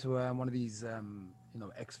went on to one of these,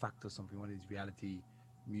 X Factor or something, one of these reality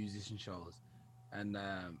musician shows, and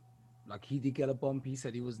like he did get a bump. He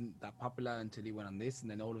said he wasn't that popular until he went on this, and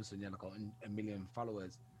then all of a sudden he had like a million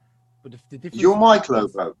followers. But the difference. Your mic low,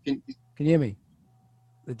 bro. Can you hear me?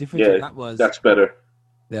 The difference with that was that's better.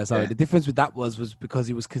 Yeah, sorry. Yeah. The difference with that was because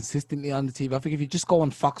he was consistently on the TV. I think if you just go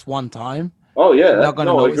on Fox one time, you're not going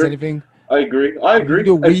to notice anything. I agree. If you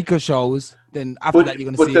do weaker shows, then after that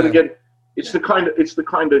you're going to see. But then again, it's the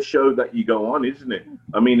kind of show that you go on, isn't it?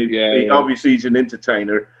 I mean, obviously he's an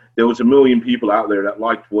entertainer. There was a million people out there that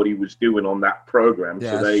liked what he was doing on that program,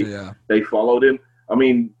 so they followed him. I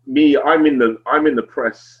mean, I'm in the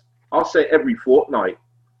press. I'll say every fortnight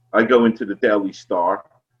I go into the Daily Star,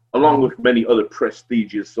 along with many other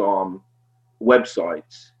prestigious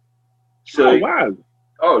websites. So, wow!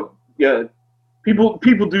 Oh yeah, people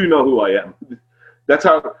do know who I am. That's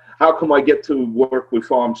how come I get to work with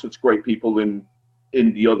such great people in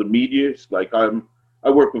the other medias. Like I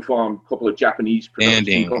work with a couple of Japanese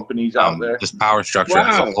production companies out there. This power structure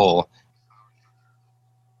as a whole.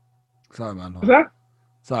 Sorry, man. What's that?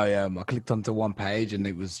 Sorry, I clicked onto one page and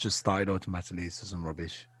it was just started automatically. So some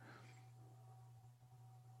rubbish.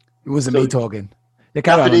 It wasn't me talking.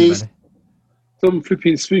 Some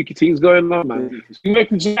flipping spooky things going on, man. You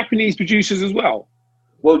work with Japanese producers as well?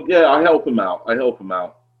 Well, yeah, I help them out.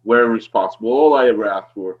 Wherever it's possible. All I ever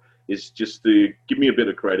ask for is just to give me a bit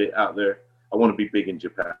of credit out there. I want to be big in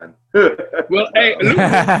Japan. Well, hey, look,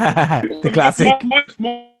 the classic. My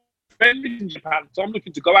friend is in Japan, so I'm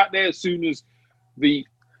looking to go out there as soon as the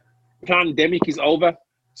pandemic is over.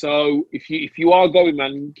 So if you are going,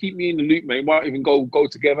 man, keep me in the loop, man. We might even go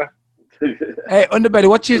together. Hey, Underbelly,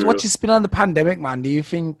 what's your spin on the pandemic, man? Do you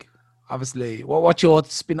think, obviously, what's your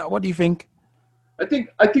spin? What do you think? I think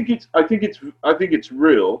it's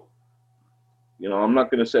real. You know, I'm not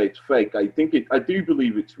going to say it's fake. I do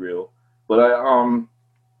believe it's real, but I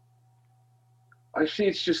see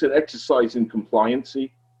it's just an exercise in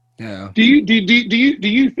compliancy. Yeah. Do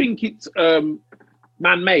you think it's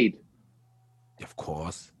man-made? Of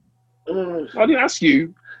course. I didn't ask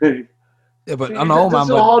you. Yeah, but I know, man.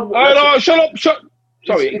 No, shut up.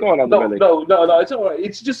 Sorry, go on. No, it's all right.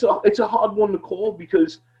 It's a hard one to call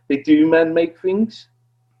because they do man-make things.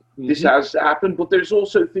 Mm-hmm. This has happened, but there's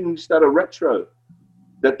also things that are retro,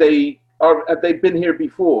 that they've been here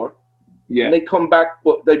before. Yeah. And they come back,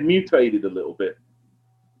 but they've mutated a little bit.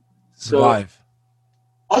 Survive.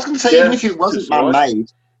 I was going to say, even if it wasn't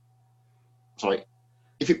man-made, sorry,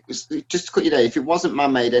 if it was, just to cut you there, if it wasn't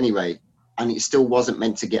man-made anyway, and it still wasn't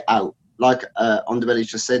meant to get out, like Underbelly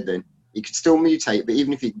just said then, it could still mutate, but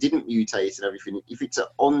even if it didn't mutate and everything, if it's an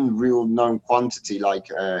unreal known quantity, like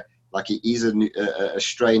it is a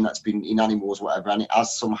strain that's been in animals, whatever, and it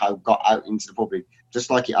has somehow got out into the public,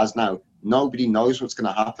 just like it has now, nobody knows what's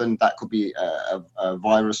going to happen. That could be a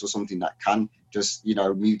virus or something that can just,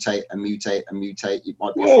 mutate and mutate and mutate. It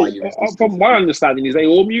might be from my understanding is they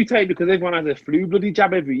all mutate because everyone has a flu bloody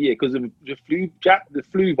jab every year because of the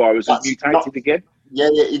flu virus has mutated again. Yeah,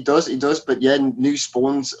 it does. But yeah, new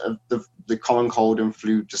spawns of the common cold and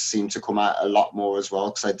flu just seem to come out a lot more as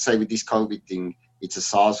well. Because I'd say with this COVID thing, it's a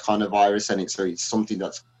SARS kind of virus, and so it's something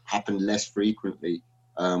that's happened less frequently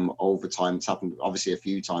over time. It's happened obviously a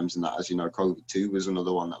few times, and that, as you know, COVID-2 was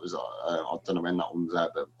another one that was I don't know when that one was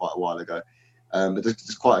out, but quite a while ago. But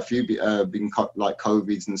there's quite a few been like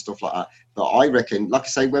COVIDs and stuff like that. But I reckon, like I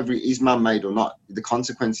say, whether it is man-made or not, the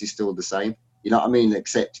consequence is still the same. You know what I mean?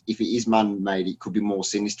 Except if it is man-made, it could be more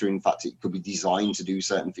sinister. In fact, it could be designed to do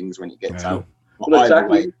certain things when it gets out. But well,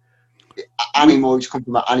 exactly. Either way, animal, it's come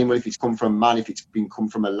from an animal. If it's come from man, if it's come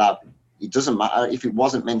from a lab, it doesn't matter. If it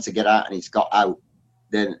wasn't meant to get out and it's got out,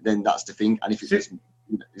 then that's the thing. And if it's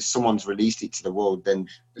if someone's released it to the world, then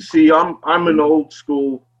see, I'm an old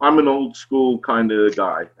school kind of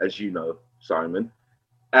guy, as you know, Simon,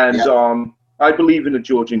 and I believe in the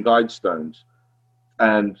Georgian Guidestones.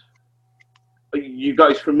 And are you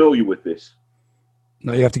guys familiar with this?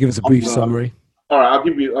 No, you have to give us a brief summary. All right, I'll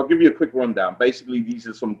give you a quick rundown. Basically, these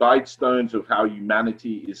are some guidestones of how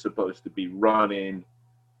humanity is supposed to be running.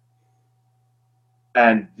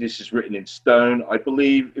 And this is written in stone. I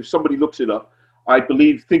believe, if somebody looks it up,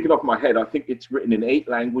 thinking off my head, I think it's written in 8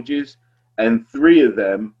 languages, and 3 of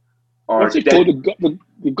them are what's it called?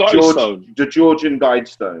 The Guidestone? The Georgian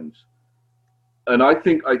Guidestones. And I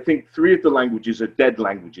think 3 of the languages are dead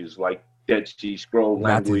languages, like Dead Sea Scroll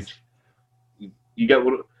language. You get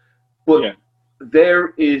what? But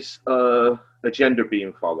there is a agenda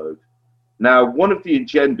being followed. Now, one of the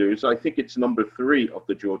agendas, I think it's number 3 of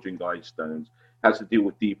the Georgian Guidestones, has to deal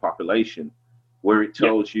with depopulation. where it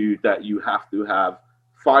tells you that you have to have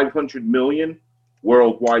 500 million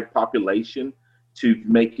worldwide population to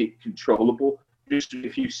make it controllable. Just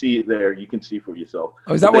if you see it there, you can see for yourself.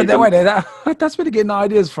 Oh, is that what that's where they're getting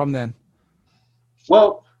ideas from then?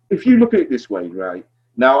 Well, if you look at it this way, right?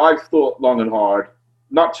 Now, I've thought long and hard,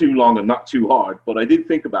 not too long and not too hard, but I did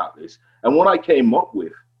think about this. And what I came up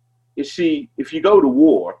with is, see, if you go to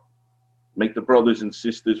war, make the brothers and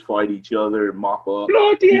sisters fight each other, mop up.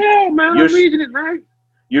 Bloody hell, man, I'm reading it now.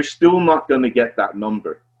 You're still not going to get that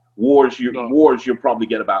number. Wars, you'll probably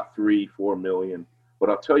get about 3-4 million. But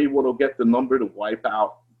I'll tell you what'll get the number to wipe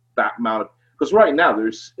out that amount of, because right now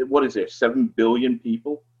there's, 7 billion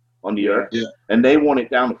people on the earth, and they want it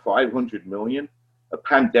down to 500 million. A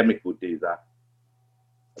pandemic would do that.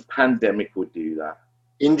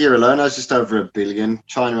 India alone has just over 1 billion.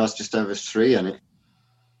 China has just over 3 in it.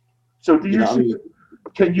 So do you see,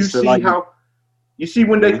 can you see how, you see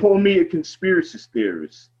when they call me a conspiracy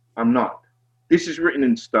theorist, I'm not. This is written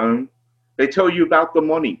in stone. They tell you about the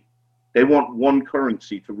money. They want one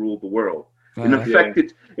currency to rule the world. In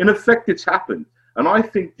effect, it's happened. And I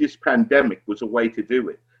think this pandemic was a way to do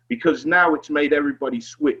it, because now it's made everybody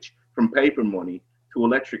switch from paper money to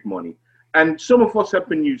electric money. And some of us have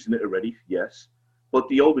been using it already, yes, but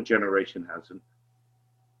the older generation hasn't.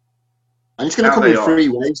 And it's going to come in 3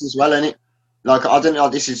 waves as well, isn't it? Like, I don't know,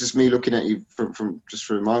 this is just me looking at you from just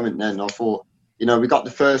for a moment then. I thought, we got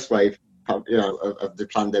the first wave, of the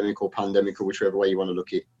pandemic or whichever way you want to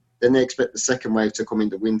look at it. Then they expect the second wave to come in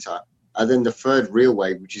the winter. And then the third real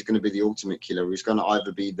wave, which is going to be the ultimate killer, is going to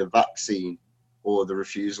either be the vaccine or the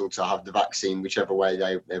refusal to have the vaccine, whichever way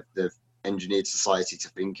they've engineered society to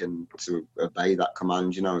think and to obey that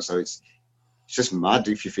command, So it's just mad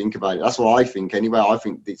if you think about it. That's what I think anyway. I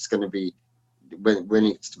think it's going to be, when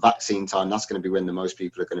it's vaccine time, that's going to be when the most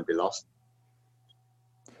people are going to be lost.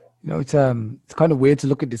 It's kind of weird to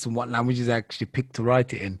look at this and what languages I actually picked to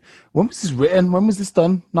write it in. When was this written? When was this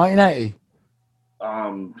done? 1980?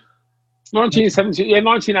 1970. Yeah,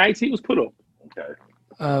 1980 it was put up. Okay.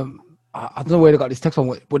 I don't know where they got this text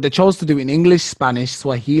from, but they chose to do it in English, Spanish,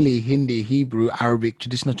 Swahili, Hindi, Hebrew, Arabic,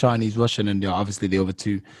 traditional Chinese, Russian, and obviously the other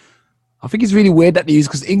two. I think it's really weird that they use,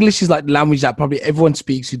 because English is like the language that probably everyone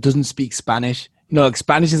speaks who doesn't speak Spanish. Like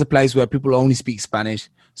Spanish is a place where people only speak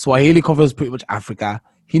Spanish. Swahili covers pretty much Africa.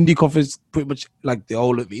 Hindi covers pretty much like the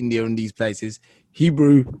whole of India and these places.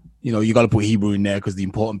 Hebrew, you got to put Hebrew in there because the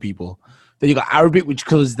important people. Then you got Arabic, which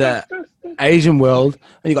covers the Asian world.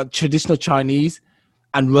 And you got traditional Chinese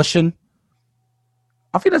and Russian.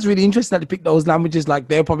 I think that's really interesting that they pick those languages. Like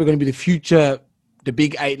they're probably going to be the future, the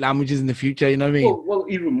big 8 languages in the future. You know what I mean? Well,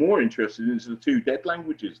 even more interesting is the 2 dead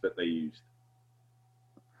languages that they used.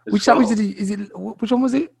 Which language which one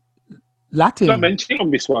was it? Latin. Don't mention it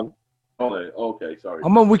on this one. Oh, okay, sorry.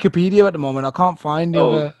 I'm on Wikipedia at the moment. I can't find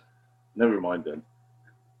it. Never mind then.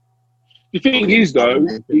 The thing is, though,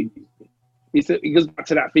 it goes back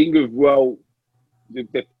to that thing of, well, they've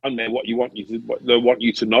done there what they want you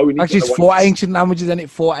to know. Actually, it's 4 ancient languages,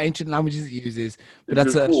 and 4 ancient languges it uses. But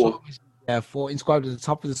that's 4 inscribed at the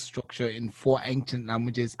top of the structure in 4 ancient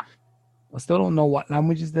languages. I still don't know what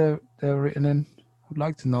languages they're written in. I'd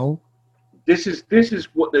like to know. This is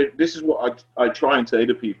what I try and say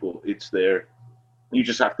to people. It's there. You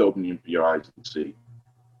just have to open your eyes and see.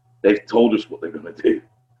 They've told us what they're going to do.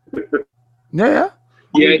 Yeah,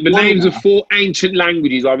 the names of 4 ancient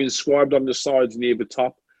languages are inscribed on the sides near the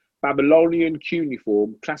top: Babylonian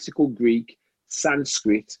cuneiform, Classical Greek,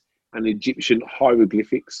 Sanskrit, and Egyptian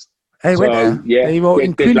hieroglyphics. Hey, wait there. Yeah, they wrote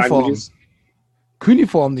in cuneiform.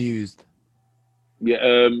 Cuneiform they used.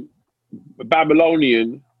 Yeah,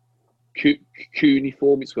 Babylonian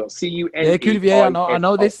cuneiform. It's called CUNE. Yeah, I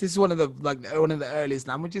know this. This is one of the earliest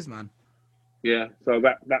languages, man. Yeah, so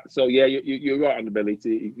you're right on the belly.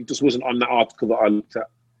 It just wasn't on that article that I looked at.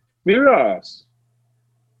 Miras.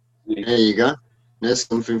 There you go. There's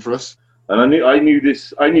something for us. And I knew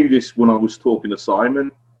this when I was talking to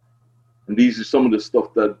Simon. And these are some of the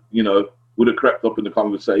stuff that would have crept up in the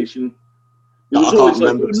conversation. It was always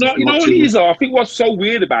what it is? I think what's so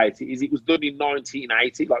weird about it is it was done in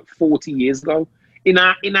 1980, like 40 years ago. In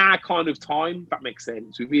our kind of time, if that makes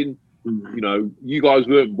sense. Within, you guys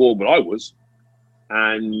weren't born, but I was.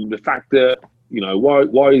 And the fact that,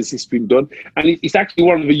 why has this been done? And it's actually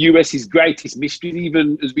one of the US's greatest mysteries.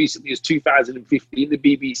 Even as recently as 2015, the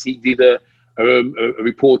BBC did a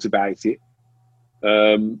report about it.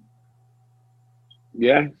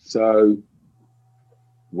 So,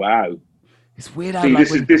 wow. It's weird.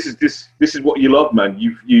 See, this is what you love, man.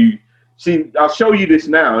 You see. I'll show you this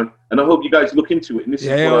now, and I hope you guys look into it. And this is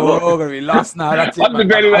what I love. We're all gonna be lost now. That's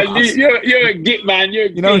it. You're a git, man. You're a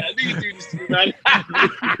git. I knew you were doing this to me, man.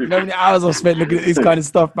 You know how many hours I've spent looking at this kind of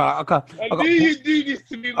stuff, man. I got you do this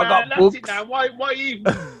to me, man? got That's books. it now. Why you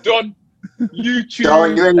done YouTube?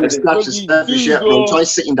 Darren, you ain't even scratched the surface yet, bro. Try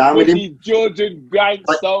sitting down with him. Georgian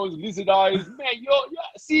grindstones, lizard eyes. Man,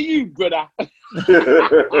 see you, brother.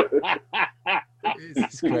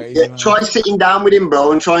 It's crazy. Yeah, Man. try sitting down with him,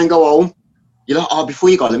 bro, and try and go home. You're like, oh, before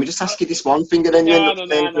you go, let me just ask you this one thing, and then you end up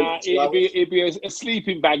saying, No. It'd be a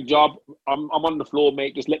sleeping bag job. I'm on the floor,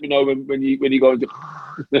 mate. Just let me know when you go into.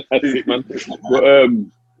 That's it, man. But,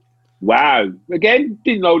 wow. Again,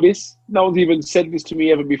 didn't know this. No one's even said this to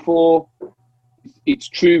me ever before. It's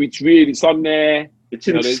true. It's real. It's on there. It's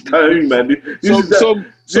in stone, man. Some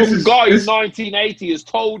guy in 1980 has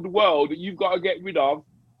told the world that you've got to get rid of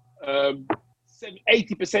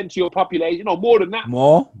 80% of your population. No, more than that.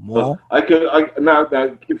 More. Now,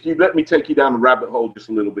 if you let me take you down the rabbit hole just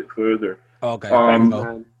a little bit further. Okay.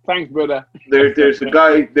 Thanks, brother. There's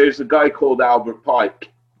a guy called Albert Pike,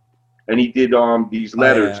 and he did these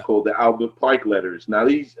letters called the Albert Pike letters. Now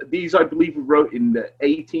these I believe were wrote in the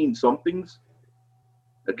 18-somethings.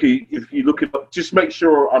 Okay, if you look it up, just make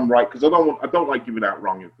sure I'm right, because I don't like giving out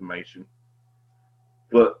wrong information.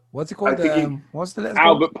 But what's it called? What's the letter?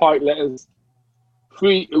 Albert Pike letters.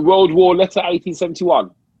 World War letter 1871.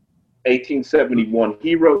 1871.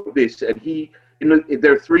 He wrote this, and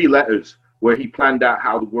there are 3 letters where he planned out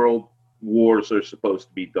how the world wars are supposed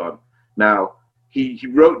to be done. Now, he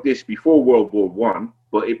wrote this before World War One,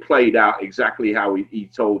 but it played out exactly how he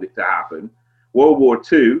told it to happen. World War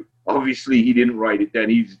Two, obviously he didn't write it then.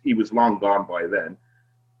 He was long gone by then.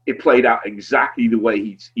 It played out exactly the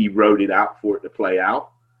way he wrote it out for it to play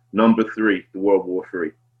out. Number 3, the World War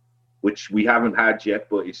III, which we haven't had yet,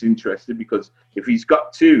 but it's interesting because if he's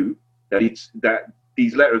got 2, that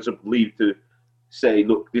these letters are believed to say,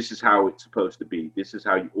 look, this is how it's supposed to be. This is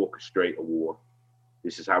how you orchestrate a war.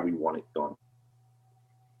 This is how we want it done.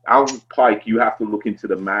 Albert Pike, you have to look into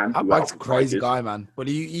the man. Albert Pike's a crazy guy, man. But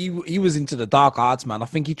he was into the dark arts, man. I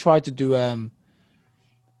think he tried to do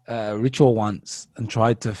ritual once and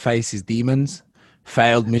tried to face his demons.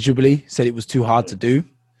 Failed miserably. Said it was too hard to do.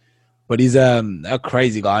 But he's a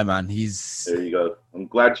crazy guy, man. There you go. I'm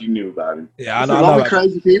glad you knew about him. Yeah, I know. A lot of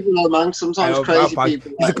crazy people, though, man. Sometimes crazy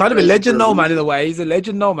people. He's a kind of a legend, though, man. In a way, he's a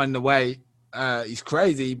legend, though, man. In a way, he's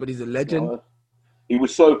crazy, but he's a legend. Yeah. He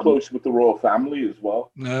was so close with the royal family as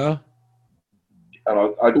well. Yeah.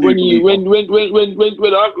 And I do when you read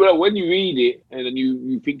it and then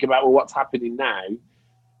you think about what's happening now.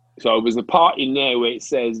 So there's a part in there where it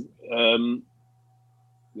says,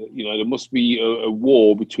 there must be a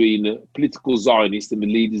war between political Zionists and the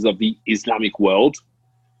leaders of the Islamic world.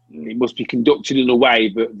 It must be conducted in a way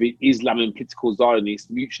that the Islam and political Zionists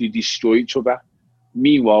mutually destroy each other.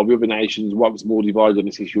 Meanwhile, the other nations, once more divided on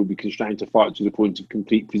this issue, will be constrained to fight to the point of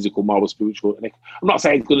complete physical, moral, spiritual. I'm not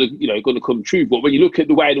saying it's going to come true, but when you look at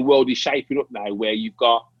the way the world is shaping up now, where you've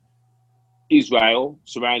got Israel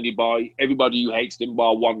surrounded by everybody who hates them, by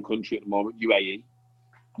one country at the moment, UAE.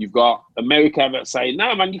 You've got America that's saying,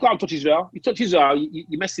 no, man, you can't touch Israel. You touch Israel,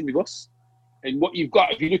 you're messing with us. And what you've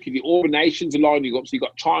got, if you look at it, all the nations are lining up. So you've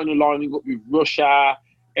got China lining up with Russia.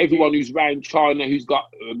 Everyone who's around China, who's got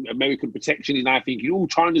American protection, is now thinking, oh,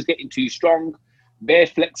 China's getting too strong. They're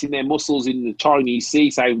flexing their muscles in the Chinese Sea,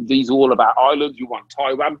 saying these are all about islands. You want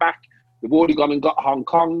Taiwan back. They've already gone and got Hong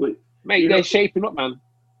Kong. But, mate, they're shaping up, man.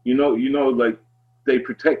 Like they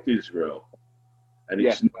protect Israel, and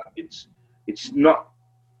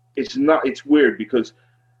it's weird because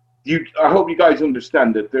I hope you guys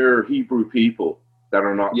understand that there are Hebrew people that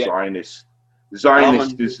are not Zionists.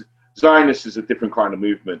 Zionist is a different kind of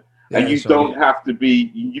movement, and you don't have to be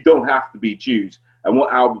Jews. And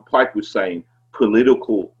what Albert Pike was saying,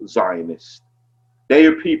 political Zionists, they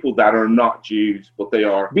are people that are not Jews, but they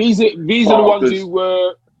are. These are the ones who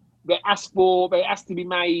were. They asked to be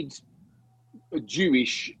made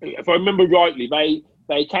Jewish. If I remember rightly,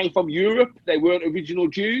 they came from Europe. They weren't original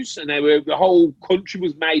Jews, and the whole country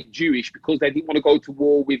was made Jewish because they didn't want to go to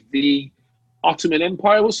war with the Ottoman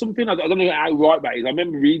Empire or something. I don't know how right that is. I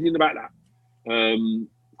remember reading about that a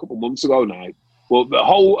couple of months ago now. Well, the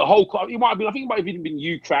whole it might have been. I think it might have even been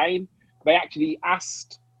Ukraine. They actually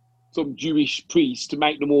asked some Jewish priests to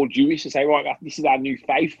make them all Jewish to say, right, this is our new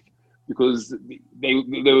faith, because they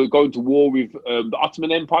were going to war with the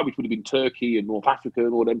Ottoman Empire, which would have been Turkey and North Africa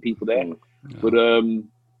and all them people there. Yeah. But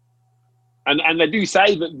and they do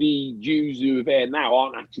say that the Jews who are there now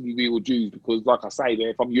aren't actually real Jews because, like I say,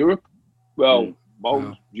 they're from Europe. Well,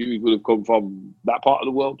 most Jews would have come from that part of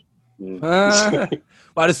the world. Well,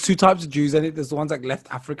 there's 2 types of Jews, and there's the ones that left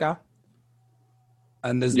Africa,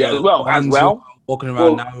 and there's as well. walking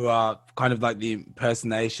around now who are kind of like the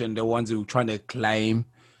impersonation, the ones who are trying to claim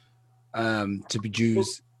to be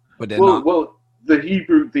Jews, but they're not. Well, the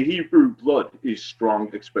Hebrew blood is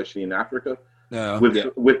strong, especially in Africa. Yeah.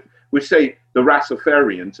 With say the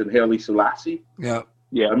Rastafarians and Haile Selassie. Yeah.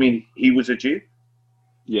 Yeah. I mean, he was a Jew.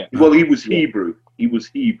 Yeah. Well, he was Hebrew. He was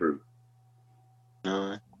Hebrew.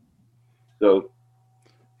 No. So,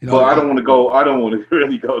 You know, well, I don't want to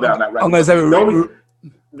really go down that rabbit I'm gonna say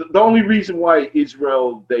the only reason why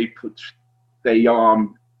Israel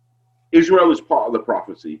Israel is part of the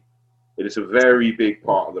prophecy. It is a very big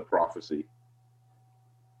part of the prophecy,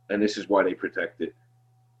 and this is why they protect it.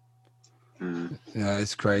 yeah,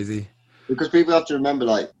 it's crazy. Because people have to remember,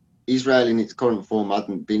 like, Israel in its current form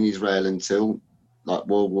hadn't been Israel until like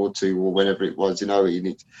World War II or whenever it was, when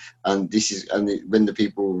the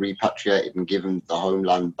people were repatriated and given the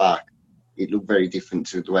homeland back, it looked very different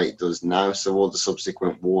to the way it does now. So all the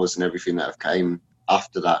subsequent wars and everything that have came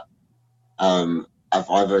after that have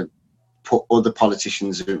either put other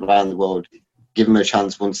politicians around the world, give them a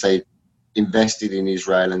chance once they invested in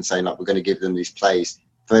Israel and saying, like, we're going to give them this place.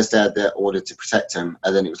 First they had their order to protect them,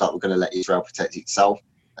 and then it was like, we're going to let Israel protect itself.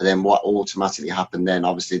 And then what automatically happened then,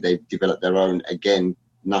 obviously they developed their own, again,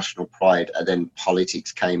 national pride, and then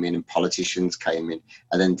politics came in and politicians came in,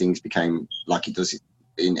 and then things became like it does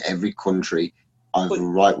in every country, either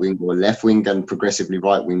right wing or left wing, and progressively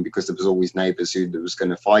right wing, because there was always neighbors who was going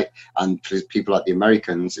to fight. And people like the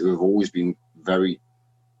Americans, who have always been very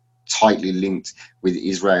tightly linked with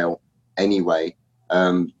Israel anyway,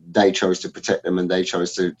 they chose to protect them, and they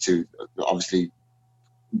chose to obviously,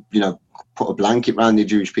 put a blanket around the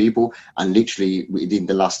Jewish people. And literally within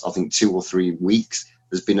the last, I think, 2 or 3 weeks,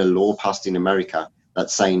 there's been a law passed in America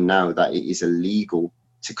that's saying now that it is illegal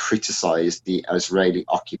to criticize the Israeli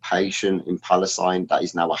occupation in Palestine. That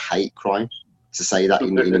is now a hate crime to say that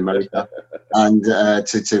in America, and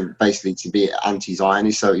to basically to be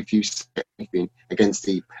anti-Zionist. So if you say anything against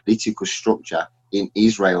the political structure in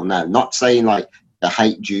Israel now, not saying like I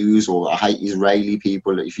hate Jews or I hate Israeli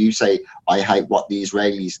people, if you say I hate what the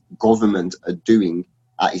Israeli government are doing,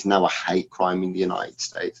 that is now a hate crime in the United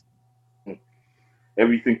States.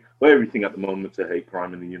 Everything at the moment's a hate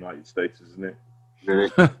crime in the United States, isn't it?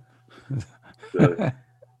 Really? So,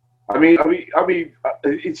 I mean,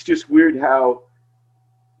 it's just weird how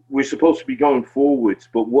we're supposed to be going forwards,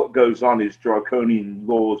 but what goes on is draconian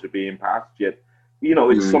laws are being passed. Yet,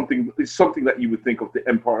 it's something that you would think of the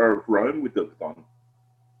Empire of Rome would have done.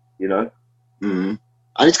 And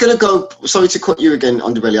it's going to go. Sorry to cut you again,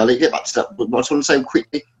 Underbelly. I'll get back to that, but I just want to say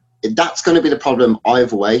quickly, that's going to be the problem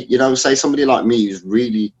either way. Say somebody like me who's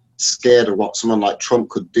really scared of what someone like Trump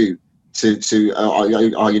could do.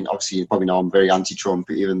 Obviously you probably know I'm very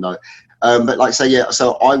anti-Trump, even though, but like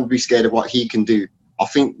so I would be scared of what he can do. I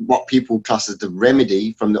think what people class as the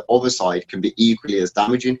remedy from the other side can be equally as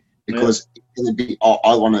damaging, because it's going to be,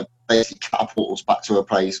 I want to basically catapult us back to a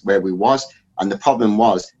place where we was. And the problem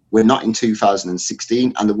was, we're not in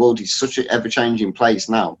 2016, and the world is such an ever-changing place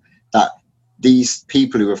now that these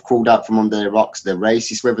people who have crawled out from under their rocks, they're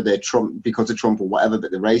racist, whether they're Trump because of Trump or whatever,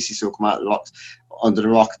 but the racists who come out of the rocks, under the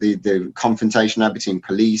rock, the confrontation now between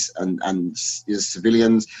police and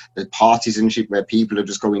civilians, the partisanship where people are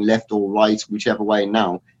just going left or right, whichever way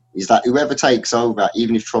now, is that whoever takes over,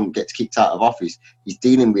 even if Trump gets kicked out of office, he's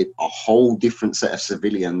dealing with a whole different set of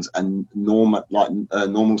civilians and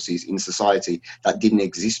normalcies in society that didn't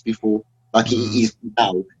exist before. Like it is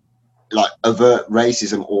now, like avert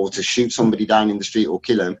racism or to shoot somebody down in the street or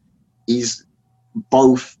kill him is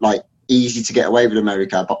both like easy to get away with in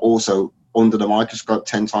America, but also under the microscope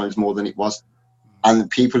 10 times more than it was. And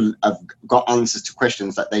people have got answers to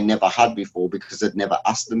questions that they never had before because they'd never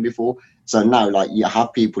asked them before. So now, like, you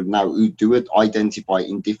have people now who do it, identify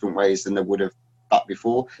in different ways than they would have back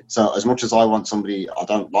before. So as much as I want somebody, I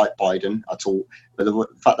don't like Biden at all, but the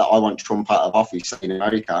fact that I want Trump out of office in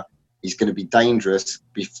America is going to be dangerous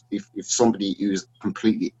if somebody who's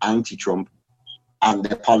completely anti-Trump and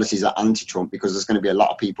their policies are anti-Trump, because there's going to be a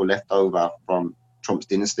lot of people left over from Trump's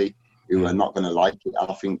dynasty who are not going to like it.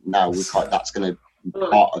 And I think now that's going to be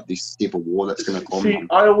part of this civil war that's going to come. See,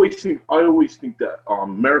 I always think that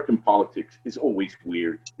American politics is always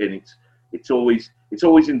weird, and it's always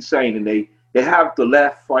insane. And they have the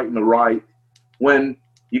left fighting the right, when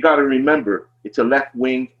you got to remember it's a left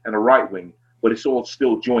wing and a right wing, but it's all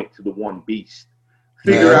still joint to the one beast.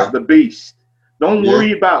 Figure out the beast. Don't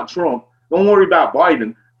worry about Trump. Don't worry about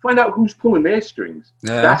Biden. Find out who's pulling their strings.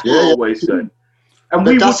 That's what I always say. And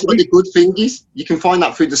that's what the good thing is. You can find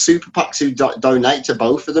that through the super PACs who donate to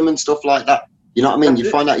both of them and stuff like that. You know what I mean? You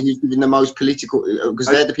find out who's giving the most political, because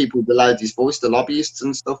they're the people with the loudest voice, the lobbyists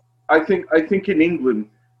and stuff. think in England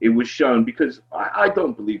it was shown, because I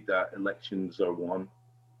don't believe that elections are won.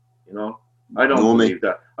 You know, I don't believe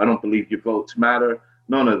that. I don't believe your votes matter.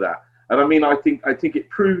 None of that. And I mean, I think it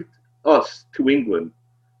proved us to England,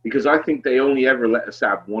 because I think they only ever let us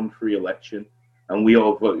have one free election, and we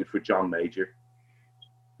all voted for John Major.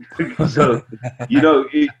 So, you know,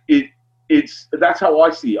 it's that's how I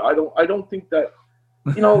see it. I don't think that,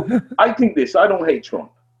 you know, I think this. I don't hate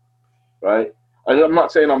Trump, right? I'm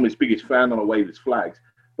not saying I'm his biggest fan and I wave his flags,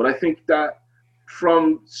 but I think that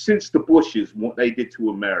since the Bushes, what they did to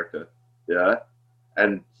America, yeah,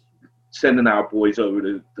 and sending our boys over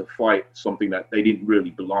to fight something that they didn't really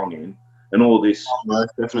belong in, and all this. Oh,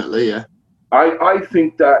 definitely, yeah. I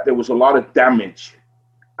think that there was a lot of damage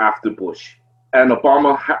after Bush, and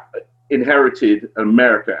Obama inherited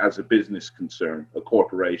America as a business concern, a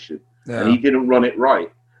corporation, and he didn't run it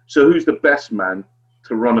right. So who's the best man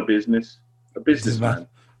to run a business? A businessman.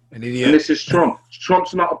 An idiot. And this is Trump.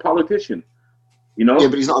 Trump's not a politician, you know? Yeah,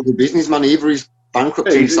 but he's not a good businessman either. He's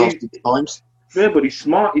bankrupted himself 6 times. Yeah, but he's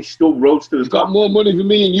smart. He still rose to the top. He's got more money than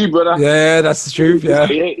me and you, brother. Yeah, that's the truth, yeah.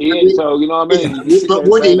 He ain't, so, you know what I mean? But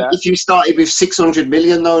would he, if you started with 600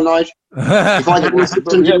 million though, Nigel? If I give him a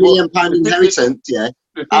 600 million pound inheritance, yeah,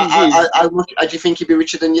 how do you think he'd be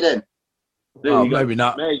richer than you then? Oh, maybe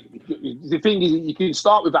not. Mate, the thing is, you can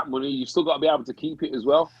start with that money. You've still got to be able to keep it as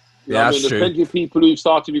well. You know what I mean? There's plenty of people who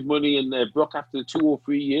started with money and they're broke after 2 or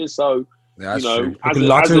 3 years. So, you know,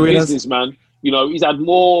 as a businessman, you know, he's had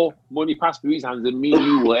more money passed through his hands than me and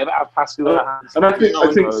you will ever have passed through our hands. And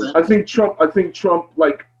I think Trump,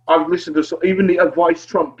 like, I've listened to even the advice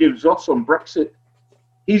Trump gives us on Brexit.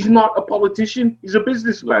 He's not a politician. He's a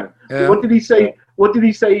businessman. Yeah. What did he say? What did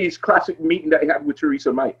he say? His classic meeting that he had with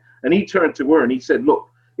Theresa May, and he turned to her and he said, "Look,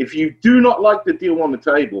 if you do not like the deal on the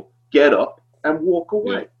table, get up and walk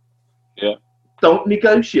away. Yeah. Don't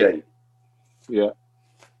negotiate." Yeah.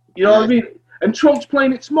 You know what I mean? And Trump's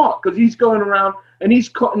playing it smart because he's going around and he's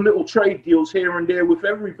cutting little trade deals here and there with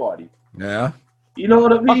everybody. Yeah. You know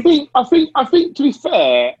what I mean? I think to be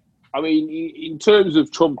fair, I mean, in terms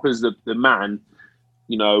of Trump as the man,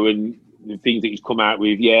 you know, and the things that he's come out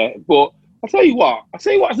with, yeah. But I'll tell you what,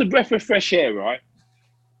 as a breath of fresh air, right?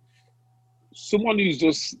 Someone who's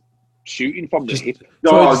just shooting from the hip.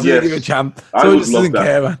 So yes. Give a champ. So he just doesn't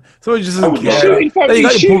care, man. So he just doesn't care.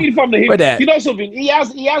 He's shooting from the hip. You know something? He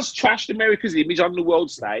has trashed America's image on the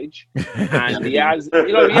world stage, and he has,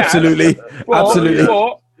 you know, absolutely. But,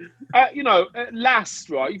 you know, at last,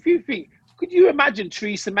 right? If you think, could you imagine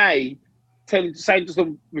Theresa May saying to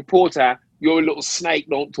some reporter, "You're a little snake,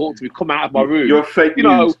 don't talk to me, come out of my room." You're fake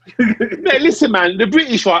news. Man, listen, man, the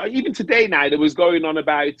British, right, even today now, there was going on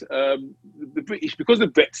about the British, because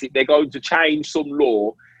of Brexit, they're going to change some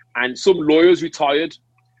law, and some lawyers retired,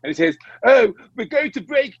 and he says, "Oh, we're going to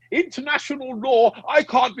break international law, I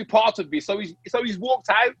can't be part of this." So he's walked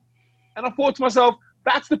out, and I thought to myself,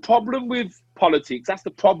 that's the problem with politics, that's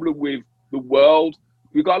the problem with the world.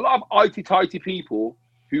 We've got a lot of itty-tighty people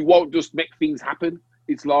who won't just make things happen.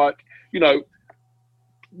 It's like, you know,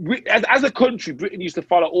 as a country, Britain used to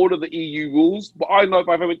follow all of the EU rules, but I know if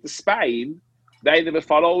I ever went to Spain, they never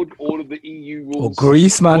followed all of the EU rules. Oh,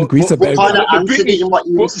 Greece, man. Greece are better. Kind of answered in what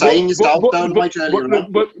you were saying yourself, don't I,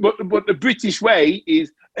 but the British way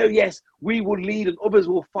is, oh, yes, we will lead and others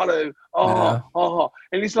will follow.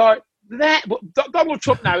 And it's like that. But Donald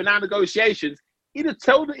Trump now, in our negotiations, he'd have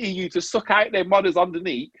told the EU to suck out their mothers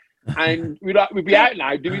underneath, and we'd be out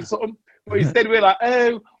now doing something. But instead we're like,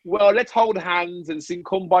 oh, well, let's hold hands and sing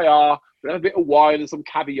Kumbaya, we'll have a bit of wine and some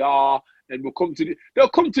caviar, and they'll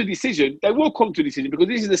come to a decision. They will come to a decision, because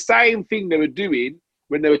this is the same thing they were doing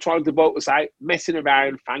when they were trying to vote us out, messing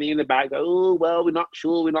around, fannying about, oh, well, we're not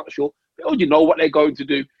sure. Oh, you know what they're going to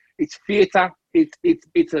do. It's theatre.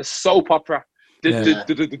 It's a soap opera. Because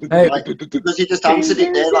you just answered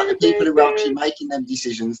it there, like the people who are actually making them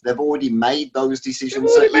decisions, they've already made those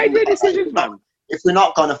decisions. If we're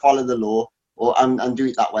not going to follow the law and do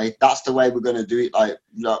it that way, that's the way we're going to do it, like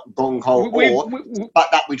gung ho.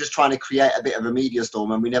 But that we're just trying to create a bit of a media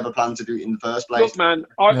storm, and we never planned to do it in the first place. Look, man,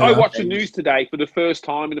 I watched the news today for the first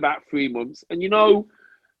time in about 3 months, and you know,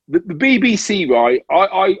 the BBC, right?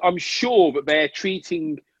 I'm sure that they're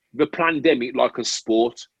treating the pandemic like a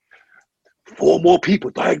sport. 4 more people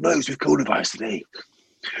diagnosed with coronavirus today.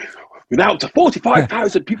 We're now up to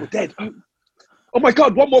 45,000 people dead. Oh my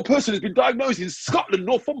God, 1 more person has been diagnosed in Scotland,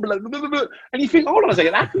 Northumberland. And you think, hold on a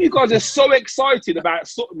second, how come you guys are so excited about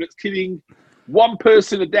something that's killing 1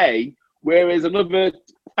 person a day, whereas another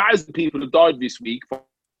 1,000 people have died this week from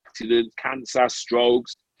accidents, cancer,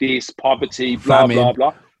 strokes, poverty, blah, blah,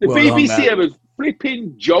 blah. The BBC have a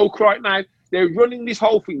flipping joke right now. they're running this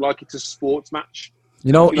whole thing like it's a sports match.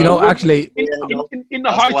 You know, actually, in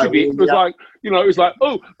the height of it, it was like, it was like,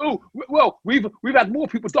 well, we've had more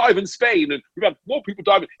people dive in Spain, and we've had more people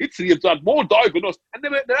dive in Italy, have had more dive than us, and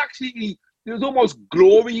they're actually, there was almost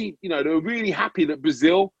glory. They were really happy that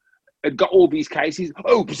Brazil had got all these cases.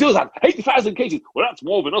 Oh, Brazil's had 80,000 cases. Well, that's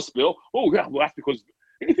more than us, Bill. Oh, yeah, well, that's because.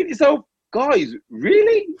 And you think to yourself, guys,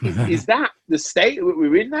 really? Is that the state that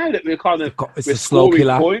we're in now? That we're kind of we're scoring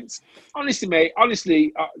points? Honestly, mate.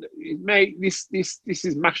 This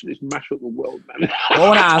is mash up the world, man. I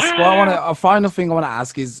want to ask. A final thing I want to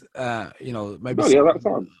ask is, maybe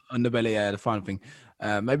underbelly. The final thing.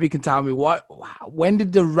 Maybe you can tell me when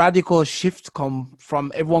did the radical shift come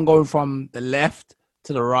from? Everyone going from the left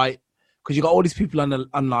to the right, because you got all these people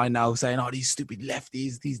online now saying, "Oh, these stupid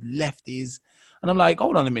lefties, these lefties." And I'm like,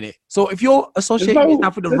 hold on a minute. So if you're associating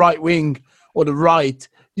yourself with the right wing or the right,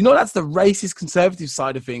 that's the racist conservative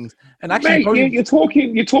side of things. And actually, mate, you're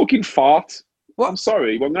talking fart. What? I'm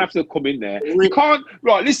sorry, but I'm gonna have to come in there. You can't.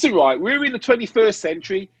 Right, listen. Right, we're in the 21st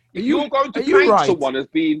century. If you're going to paint someone as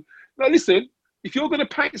being listen. If you're going to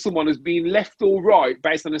paint someone as being left or right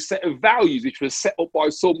based on a set of values which was set up by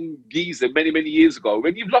some geezer many, many years ago,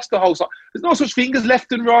 when you've lost the whole side, there's no such thing as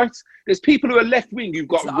left and right. There's people who are left wing who've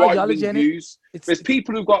got right wing views. There's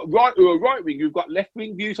people who are right wing who've got left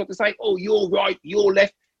wing views. So to say, oh, you're right, you're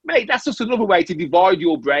left, mate, that's just another way to divide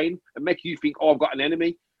your brain and make you think, oh, I've got an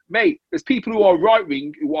enemy, mate. There's people who are right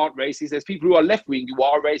wing who aren't racist. There's people who are left wing who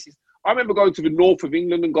are racist. I remember going to the north of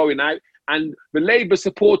England and going out, and the Labour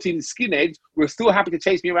supporting skinheads were still happy to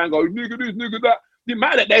chase me around going, nigga this, nigga that. Didn't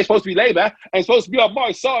matter that they're supposed to be Labour and supposed to be on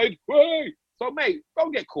my side. Hey! So, mate,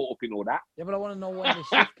 don't get caught up in all that. Yeah, but I want to know when the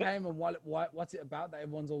shift came and what's it about that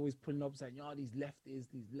everyone's always pulling up saying, these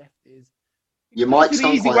lefties. You might it's an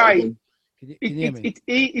easy way.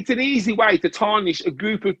 It's an easy way to tarnish a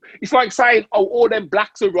group of... It's like saying, oh, all them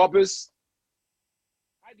blacks are robbers.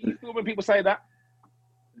 How do you feel when people say that?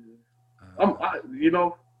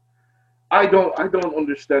 I don't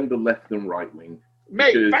understand the left and right wing.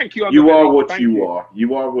 Mate, thank you. You are what you are.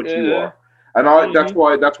 You are what you are, and that's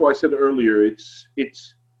why I said earlier.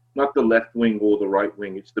 It's not the left wing or the right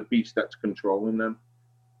wing. It's the beast that's controlling them.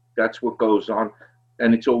 That's what goes on,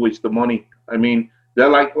 and it's always the money. I mean, they're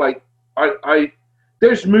like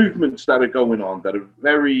there's movements that are going on that are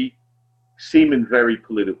seeming very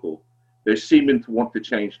political. They're seeming to want to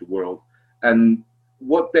change the world, and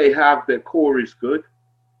what they have, their core is good,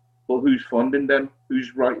 but who's funding them?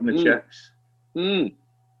 Who's writing the checks?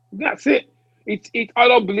 That's it. I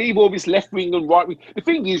don't believe all this left wing and right wing. The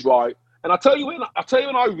thing is, right, and I'll tell you when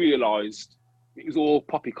I realised it was all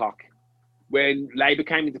poppycock when Labour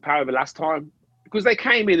came into power the last time, because they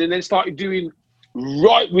came in and then started doing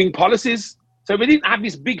right wing policies. So we didn't have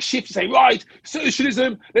this big shift to say, right,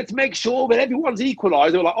 socialism, let's make sure that everyone's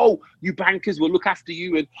equalised. They were like, oh, you bankers will look after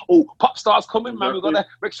you, and oh, pop stars coming, man, we've got to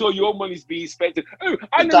make sure your money's being spent. And, oh,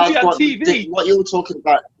 I know you on TV. What you're talking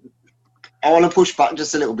about, I want to push back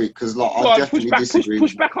just a little bit because I definitely disagree.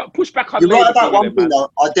 Push back on. You're right about one thing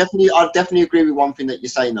though. I definitely agree with one thing that you're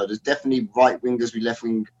saying though. There's definitely right wingers with left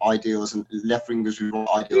wing ideals and left wingers with right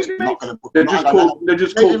ideals. We're not going to put. They're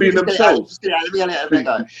just called being themselves.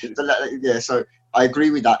 Yeah, so I agree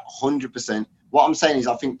with that 100%. What I'm saying is,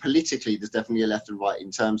 I think politically there's definitely a left and right in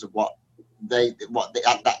terms of what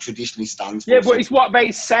that traditionally stands for. Yeah, but it's what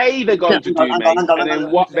they say they're going to do, mate, and then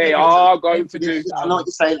what they are going to do. I know what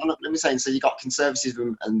you're saying. Let me say. So you got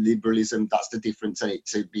conservatism and liberalism. That's the difference in it.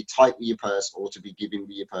 To be tight with your purse or to be giving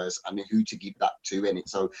with your purse, and who to give that to in it.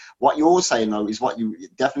 So what you're saying though is what you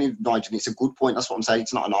definitely, Nigel. It's a good point. That's what I'm saying.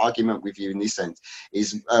 It's not an argument with you in this sense.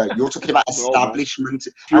 Is you're talking about establishment.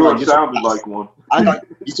 You sounded like one.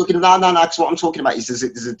 You're talking about no. Because what I'm talking about is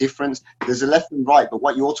there's a difference. There's a left and right, but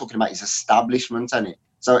what you're talking about is establishment, isn't it?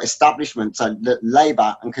 So establishment, so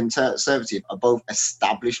Labour and Conservative are both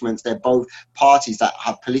establishments. They're both parties that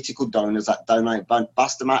have political donors that donate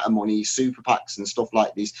vast amount of money, super PACs and stuff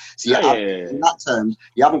like this. So in that terms,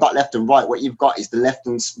 you haven't got left and right. What you've got is the left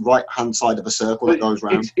and right hand side of a circle that goes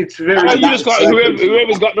round. It's very. You just got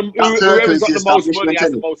whoever's got the most money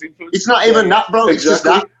has the most influence. It's not even that, bro. It's just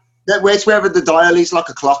that. It's wherever the dial is like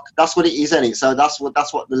a clock. That's what it is, isn't it? So that's what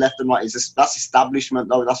the left and right is. That's establishment,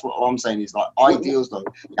 though. That's what I'm saying is like ideals, though.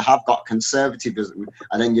 You have got conservatism,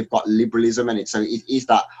 and then you've got liberalism in it. So it is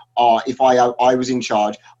that. If I was in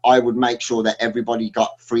charge, I would make sure that everybody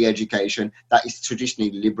got free education. That is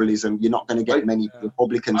traditionally liberalism. You're not going to get many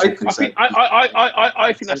Republicans. I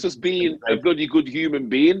think that's just being a bloody good human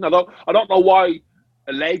being. I don't know why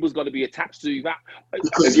a label's got to be attached to that.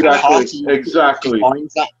 Because your party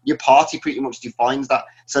defines that. Your party pretty much defines that.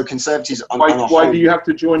 So Conservatives why do you have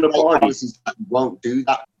to join the party? Won't do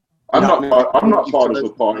that. I'm not part of a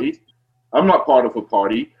party. I'm not part of a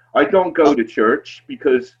party. I don't go to church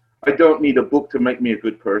because I don't need a book to make me a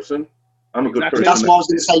good person. I'm a good person. That's why I was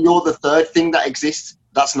going to say you're the third thing that exists.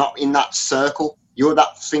 That's not in that circle. You're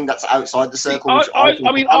that thing that's outside the circle. We're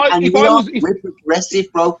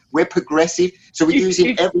progressive, bro. We're progressive. So we're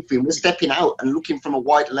using everything. We're stepping out and looking from a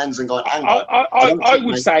wide lens and going, hang on. I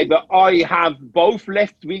would say that I have both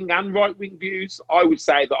left-wing and right-wing views. I would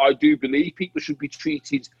say that I do believe people should be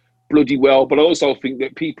treated bloody well, but I also think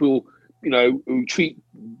that people, who treat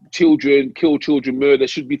children, kill children, murder,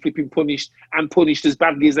 should be flipping punished as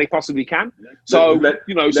badly as they possibly can. So, let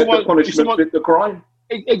the punishment fit the crime.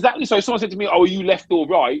 Exactly. So if someone said to me, "Oh, are you left or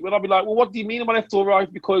right?" Well, I'd be like, "Well, what do you mean am I left or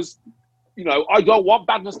right?" Because, I don't want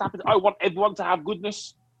badness to happen. I want everyone to have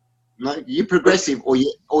goodness. No, you're progressive or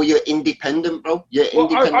you're independent, bro. You're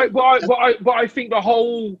independent. But I think the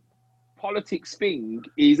whole politics thing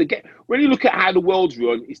is, again, when you look at how the world's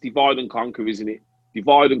run, it's divide and conquer, isn't it?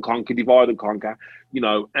 Divide and conquer, divide and conquer.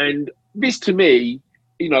 And this to me,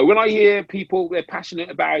 when I hear people, they're passionate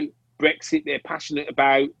about Brexit, they're passionate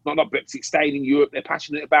about, not Brexit, staying in Europe, they're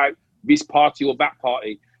passionate about this party or that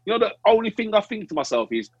party. The only thing I think to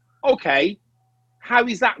myself is, okay, how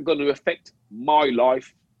is that going to affect my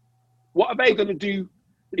life? What are they going to do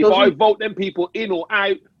if I vote them people in or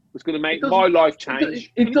out? It's going to make my life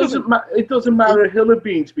change. It doesn't matter a hill of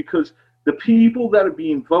beans, because the people that are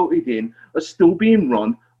being voted in are still being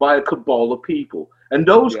run by a cabal of people. And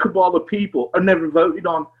those cabal of people are never voted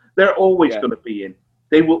on. They're always going to be in.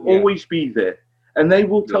 They will always be there. And they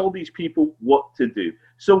will tell these people what to do.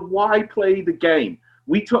 So why play the game?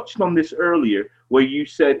 We touched on this earlier, where you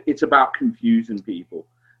said it's about confusing people.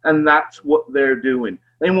 And that's what they're doing.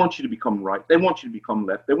 They want you to become right. They want you to become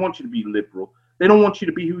left. They want you to be liberal. They don't want you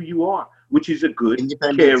to be who you are, which is a good,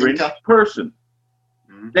 caring person.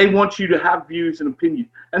 They want you to have views and opinions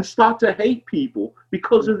and start to hate people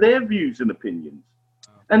because of their views and opinions.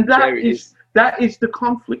 And that is the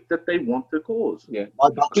conflict that they want to cause. Yeah. And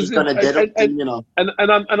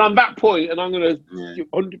on that point, and I'm going to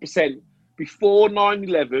 100%, before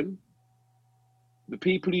 9/11, the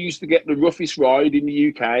people who used to get the roughest ride in the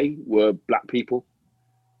UK were black people.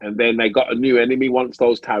 And then they got a new enemy once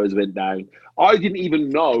those towers went down. I didn't even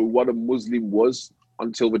know what a Muslim was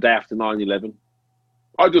until the day after 9/11.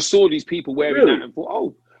 I just saw these people wearing that and thought,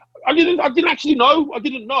 oh, I didn't actually know. I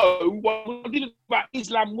didn't know about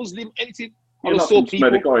Islam, Muslim, anything. You're not from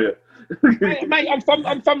Semitic, are you? mate, I'm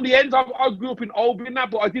from the end. I grew up in Oldham,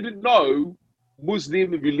 but I didn't know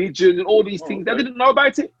Muslim religion and all these things. I didn't know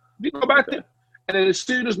about it. And then as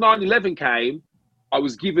soon as 9/11 came, I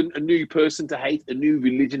was given a new person to hate, a new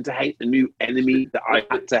religion to hate, a new enemy that I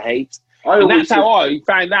had to hate. And that's how I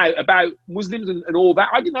found out about Muslims and all that.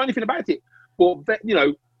 I didn't know anything about it.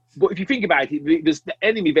 But if you think about it, the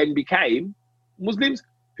enemy then became Muslims.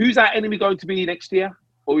 Who's our enemy going to be next year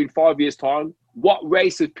or in 5 years' time? What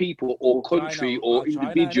race of people or country or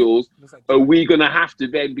individuals are we going to have to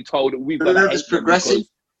then be told that we've got to hate them?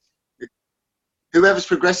 Whoever's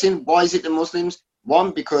progressing, why is it the Muslims?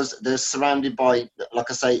 One, because they're surrounded by,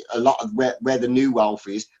 like I say, a lot of where the new wealth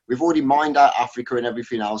is. We've already mined out Africa and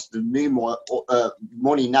everything else. The new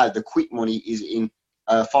money now, the quick money, is in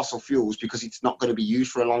fossil fuels because it's not going to be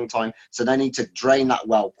used for a long time. So they need to drain that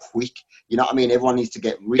well quick. You know what I mean? Everyone needs to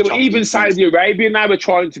get rich. Even Saudi Arabia now are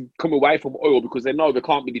trying to come away from oil because they know they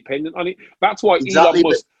can't be dependent on it. That's why Elon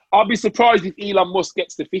Musk. I'll be surprised if Elon Musk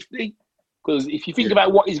gets to 50. Because if you think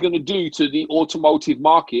about what he's going to do to the automotive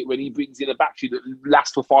market when he brings in a battery that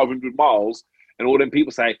lasts for 500 miles, and all them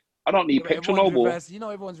people say, I don't need petrol no more.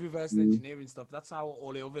 Everyone's reverse engineering stuff. That's how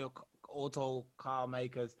all the other auto car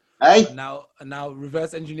makers now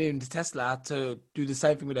reverse engineering the Tesla to do the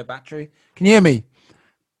same thing with their battery. Can you hear me?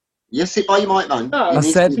 Yes, it by you might, man. No, I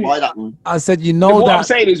said that. What I'm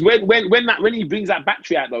saying is when he brings that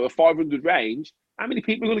battery out though, a 500 range, how many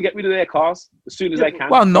people are going to get rid of their cars as soon as they can?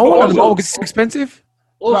 Well, no one. It's expensive.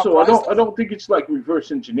 Also, I don't think it's like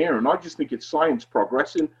reverse engineering. I just think it's science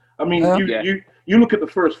progressing. I mean, you look at the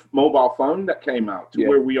first mobile phone that came out to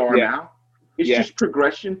where we are now. It's just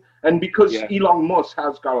progression. And because Elon Musk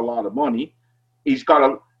has got a lot of money,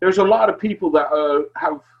 there's a lot of people that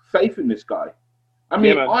have faith in this guy. I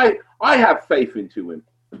mean, I have faith into him.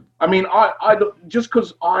 I mean, I don't, just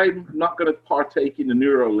because I'm not going to partake in the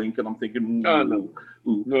Neuralink, and I'm thinking, no.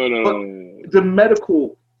 The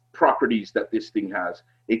medical properties that this thing has,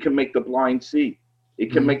 it can make the blind see,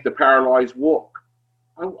 it can make the paralyzed walk.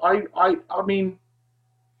 I mean,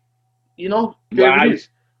 you know, there Right. it is.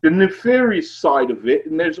 The nefarious side of it,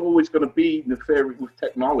 and there's always going to be nefarious with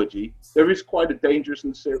technology. There is quite a dangerous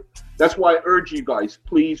and serious. That's why I urge you guys,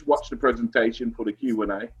 please watch the presentation for the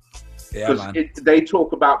Q&A. Yeah, Because man. they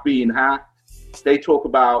talk about being hacked. They talk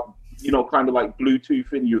about, you know, kind of like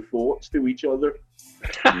Bluetoothing your thoughts to each other.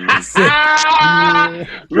 Ah,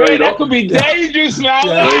 Ray, that could be dangerous now.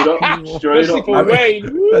 Yeah. Straight up. Straight Especially up. for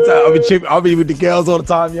Wayne. That's how I'll be with the girls all the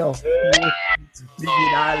time, yo. Meet me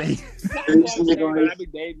in Alley. That'd be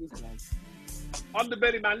dangerous, man.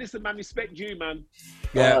 Underbelly, man. Listen, man. Respect you, man.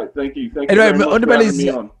 Yeah. All right, thank you. Thank Anyway, you very much for Underbelly's- having me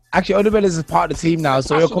on. Actually, Underbelly's is part of the team now,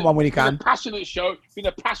 so he'll come on when he Been can. a passionate show. Been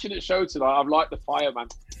a passionate show tonight. I've liked the fire, man.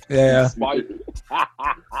 Yeah, Spike.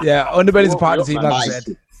 yeah. Underbelly's a part of the team, Woke like I me up,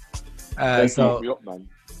 said. Thank So Me up, man.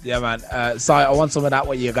 yeah, man. Si, I want some of that.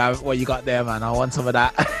 What you got there, man? I want some of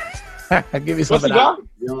that. Give me some What's of he that. got?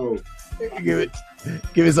 Yo,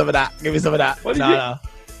 Give me some of that. Give me some of that. What did No, you- no.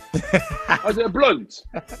 Oh, is it a blunt?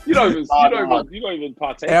 You don't even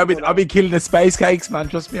partake. Hey, in I've been killing the space cakes, man.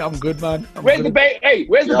 Trust me, I'm good, man. I'm Where's good. the baby? Hey,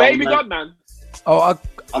 where's the Yo, baby man. gone, man? Oh,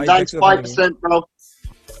 I'm down to 5%, bro.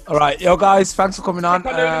 All right, yo, guys. Thanks for coming on.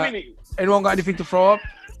 Come there in a minute. Anyone got anything to throw up?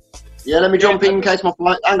 Yeah, let me jump in case my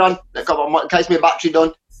flight. Hang on, in case my battery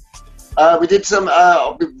done. We did some.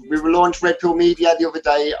 We relaunched Red Pill Media the other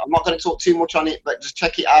day. I'm not going to talk too much on it, but just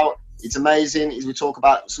check it out. It's amazing. We talk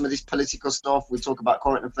about some of this political stuff. We talk about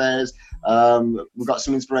current affairs. We've got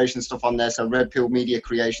some inspiration stuff on there. So Red Pill Media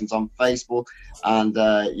Creations on Facebook, and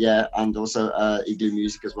and also he do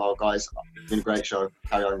music as well, guys. It's been a great show.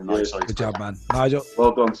 Carry on, Yeah. sorry. Good job, man. Nigel,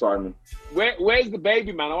 Well done, Simon. Where's the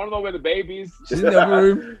baby, man? I want to know where the baby is. she's in the other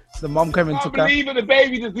room. The mom came I and can't took her. believe it. The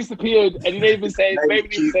baby just disappeared, and he didn't even say. The baby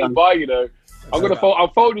didn't say Baby, bye. You know. I'm Okay. I'm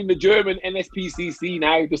phoning the German NSPCC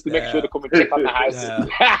now just to make Yeah. sure to come and check on the house.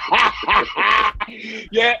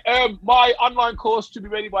 Yeah, my online course should be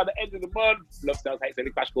ready by the end of the month. Love Sales Hate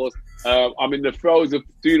Selling Crash Course. I'm in the throes of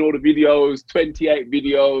doing all the videos, 28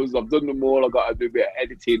 videos. I've done them all. I've got to do a bit of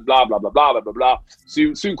editing, blah, blah, blah, blah, blah, blah, blah.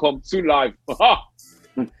 Soon live.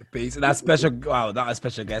 Peace. And that special, wow, that a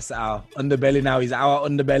special guest. Our Underbelly now. He's our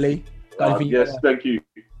Underbelly. Got anything Yes, thank you.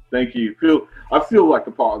 Thank you. I feel like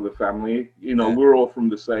a part of the family. You know, Yeah. we're all from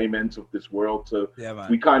the same ends of this world, so Yeah,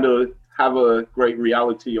 man. we kind of have a great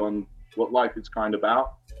reality on what life is kind of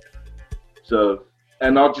about. So,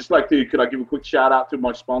 and I'd just like to, could I give a quick shout out to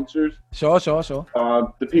my sponsors? Sure.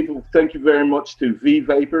 The people, thank you very much to V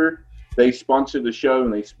Vapor. They sponsor the show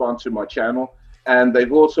and they sponsor my channel. And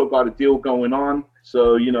they've also got a deal going on.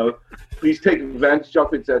 So, you know, please take advantage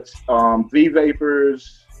of it. That's V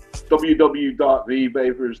Vapors,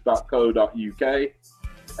 www.vvapors.co.uk.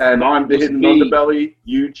 And I'm the Hidden Underbelly,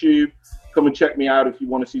 YouTube. Come and check me out if you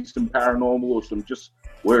want to see some paranormal or some just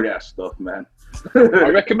weird ass stuff, man. I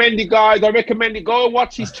recommend it, guys. I recommend it. Go and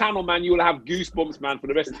watch his channel, man. You will have goosebumps, man, for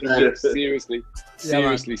the rest of the week. Seriously. Yeah,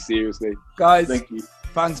 man. Seriously. Guys, Thank you.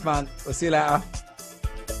 thanks, man. We'll see you later.